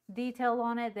detail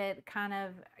on it that kind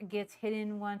of gets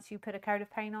hidden once you put a coat of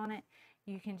paint on it,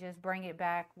 you can just bring it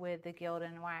back with the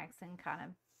gilding wax and kind of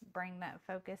bring that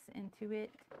focus into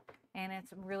it. And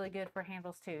it's really good for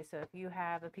handles too. So if you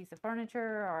have a piece of furniture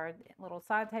or a little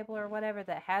side table or whatever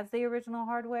that has the original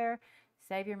hardware,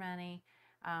 save your money,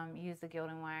 use the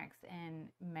gilding wax and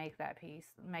make that piece,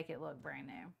 make it look brand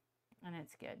new. And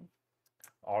it's good.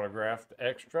 Autographed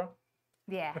extra?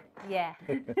 Yeah, yeah.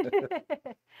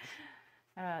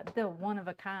 The one of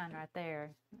a kind right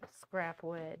there, scrap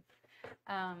wood.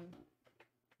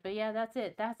 But yeah, that's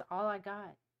it. That's all I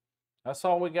got. That's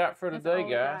all we got for today,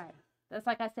 guys. That's,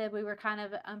 like I said, we were kind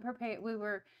of unprepared.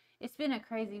 It's been a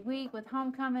crazy week with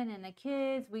homecoming and the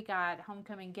kids. We got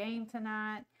homecoming game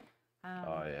tonight.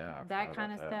 Oh yeah. That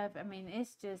kind of stuff. I mean,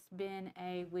 it's just been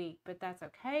a week, but that's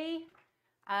okay.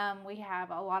 We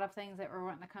have a lot of things that we're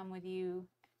wanting to come with you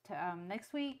to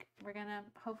next week. We're gonna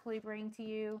hopefully bring to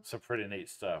you some pretty neat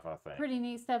stuff. I think pretty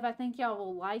neat stuff. I think y'all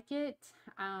will like it.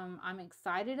 I'm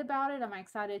excited about it. I'm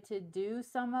excited to do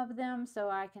some of them so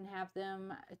I can have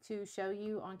them to show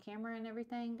you on camera and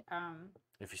everything.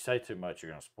 If you say too much,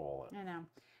 you're gonna spoil it. I know.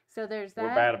 So there's that.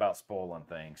 We're bad about spoiling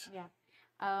things. Yeah.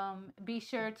 Be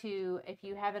sure to, if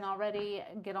you haven't already,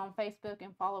 get on Facebook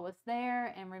and follow us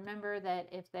there. And remember that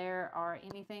if there are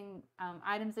anything,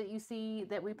 items that you see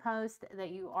that we post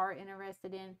that you are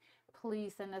interested in,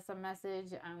 please send us a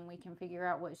message. We can figure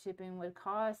out what shipping would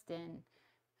cost and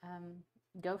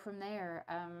go from there.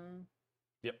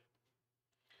 Yep.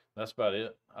 That's about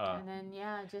it. And then,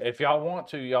 yeah, just if y'all want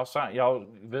to, y'all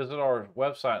visit our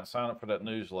website and sign up for that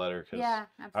newsletter. Cause yeah,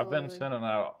 absolutely. I've been sending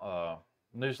out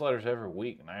newsletters every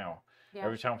week now. Yeah.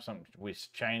 Every time we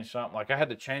change something, like I had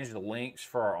to change the links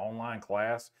for our online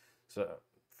class, so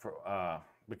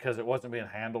because it wasn't being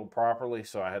handled properly,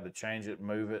 so I had to change it,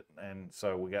 move it, and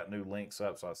so we got new links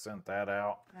up, so I sent that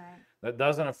out. Right. That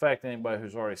doesn't affect anybody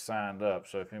who's already signed up.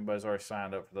 So if anybody's already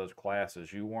signed up for those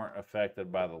classes, you weren't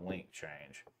affected by the link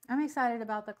change. I'm excited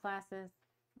about the classes.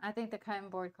 I think the cutting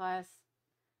board class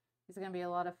is going to be a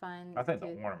lot of fun. I think the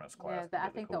ornaments class. Yeah, I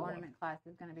think the ornament class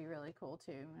is going to be really cool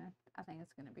too. I think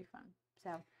it's going to be fun.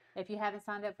 So if you haven't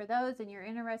signed up for those and you're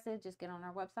interested, just get on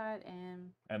our website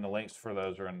and the links for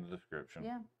those are in the description.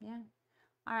 Yeah, yeah.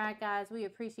 All right, guys, we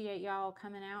appreciate y'all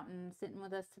coming out and sitting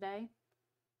with us today.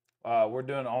 We're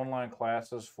doing online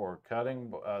classes for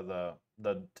cutting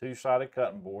the two-sided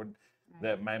cutting board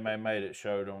that May made it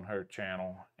showed on her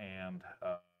channel, and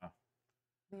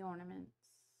the ornaments.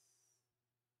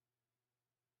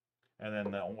 And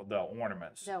then the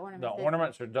ornaments. The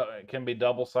ornaments can be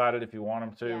double-sided if you want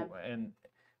them to, yeah. and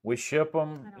we ship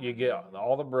them. You get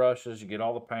all the brushes, you get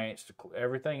all the paints,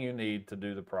 everything you need to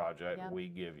do the project. Yep. We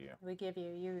give you. We give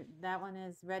you. That one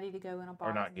is ready to go in a box.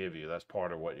 Or not give you. That's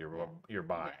part of what you're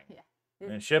buying. Yeah.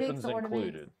 And shipping's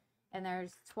included. And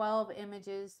there's 12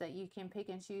 images that you can pick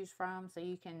and choose from, so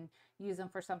you can use them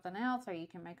for something else, or you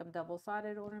can make them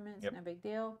double-sided ornaments. Yep. No big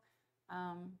deal.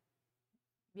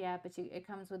 Yeah, but it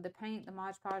comes with the paint, the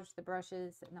Mod Podge, the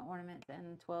brushes, and the ornaments,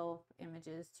 and 12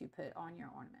 images to put on your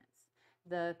ornaments.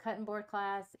 The cutting board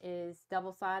class is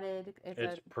double-sided.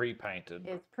 It's pre-painted.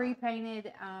 It's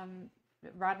pre-painted.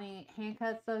 Rodney hand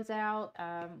cuts those out.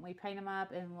 We paint them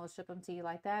up, and we'll ship them to you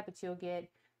like that. But you'll get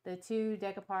the 2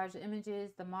 decoupage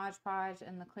images, the Mod Podge,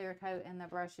 and the clear coat, and the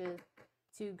brushes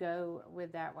to go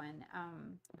with that one.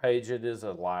 Paige, it is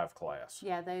a live class.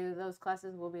 Yeah, those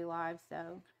classes will be live.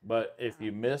 So, but if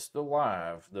you miss the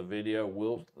live, the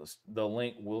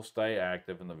link will stay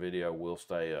active and the video will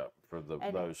stay up for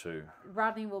those who.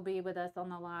 Rodney will be with us on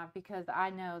the live because I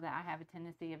know that I have a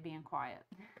tendency of being quiet.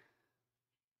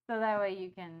 So that way you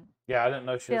can. Yeah, I didn't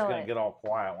know she was going to get all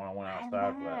quiet when I went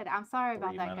outside for that. I'm sorry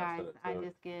about that, guys. I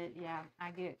just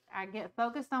I get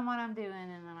focused on what I'm doing,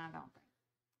 and then I don't think.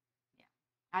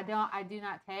 I do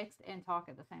not text and talk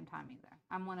at the same time either.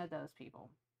 I'm one of those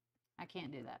people. I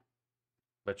can't do that.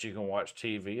 But you can watch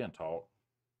TV and talk.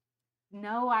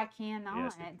 No, I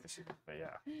cannot. She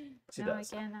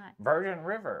does. I cannot. Virgin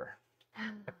River.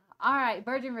 All right,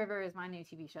 Virgin River is my new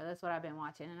TV show. That's what I've been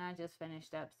watching, and I just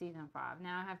finished up season 5.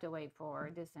 Now I have to wait for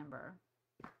December.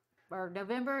 Or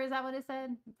November, is that what it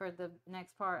said? For the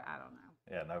next part? I don't know.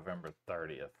 Yeah, November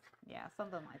 30th. Yeah,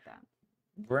 something like that.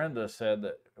 Brenda said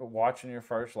that watching your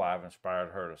first live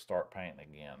inspired her to start painting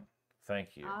again.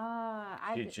 Thank you.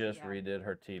 She just redid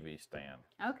her TV stand.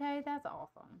 Okay, that's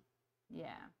awesome.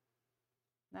 Yeah,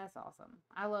 that's awesome.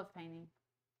 I love painting.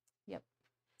 Yep.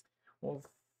 Well,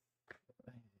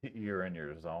 you're in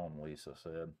your zone, Lisa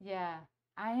said. Yeah,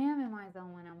 I am in my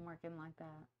zone when I'm working like that.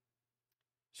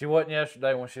 She wasn't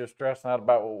yesterday when she was stressing out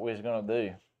about what we was going to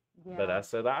do. Yeah. But I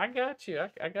said, I got you.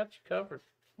 I got you covered.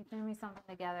 You threw me something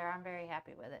together. I'm very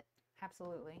happy with it.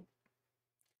 Absolutely.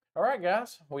 All right,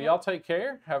 guys. Well, y'all take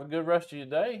care. Have a good rest of your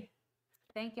day.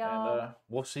 Thank y'all. And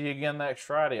we'll see you again next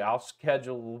Friday. I'll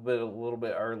schedule a little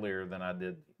bit earlier than I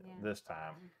did this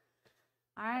time.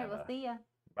 All right. We'll see ya.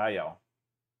 Bye, y'all.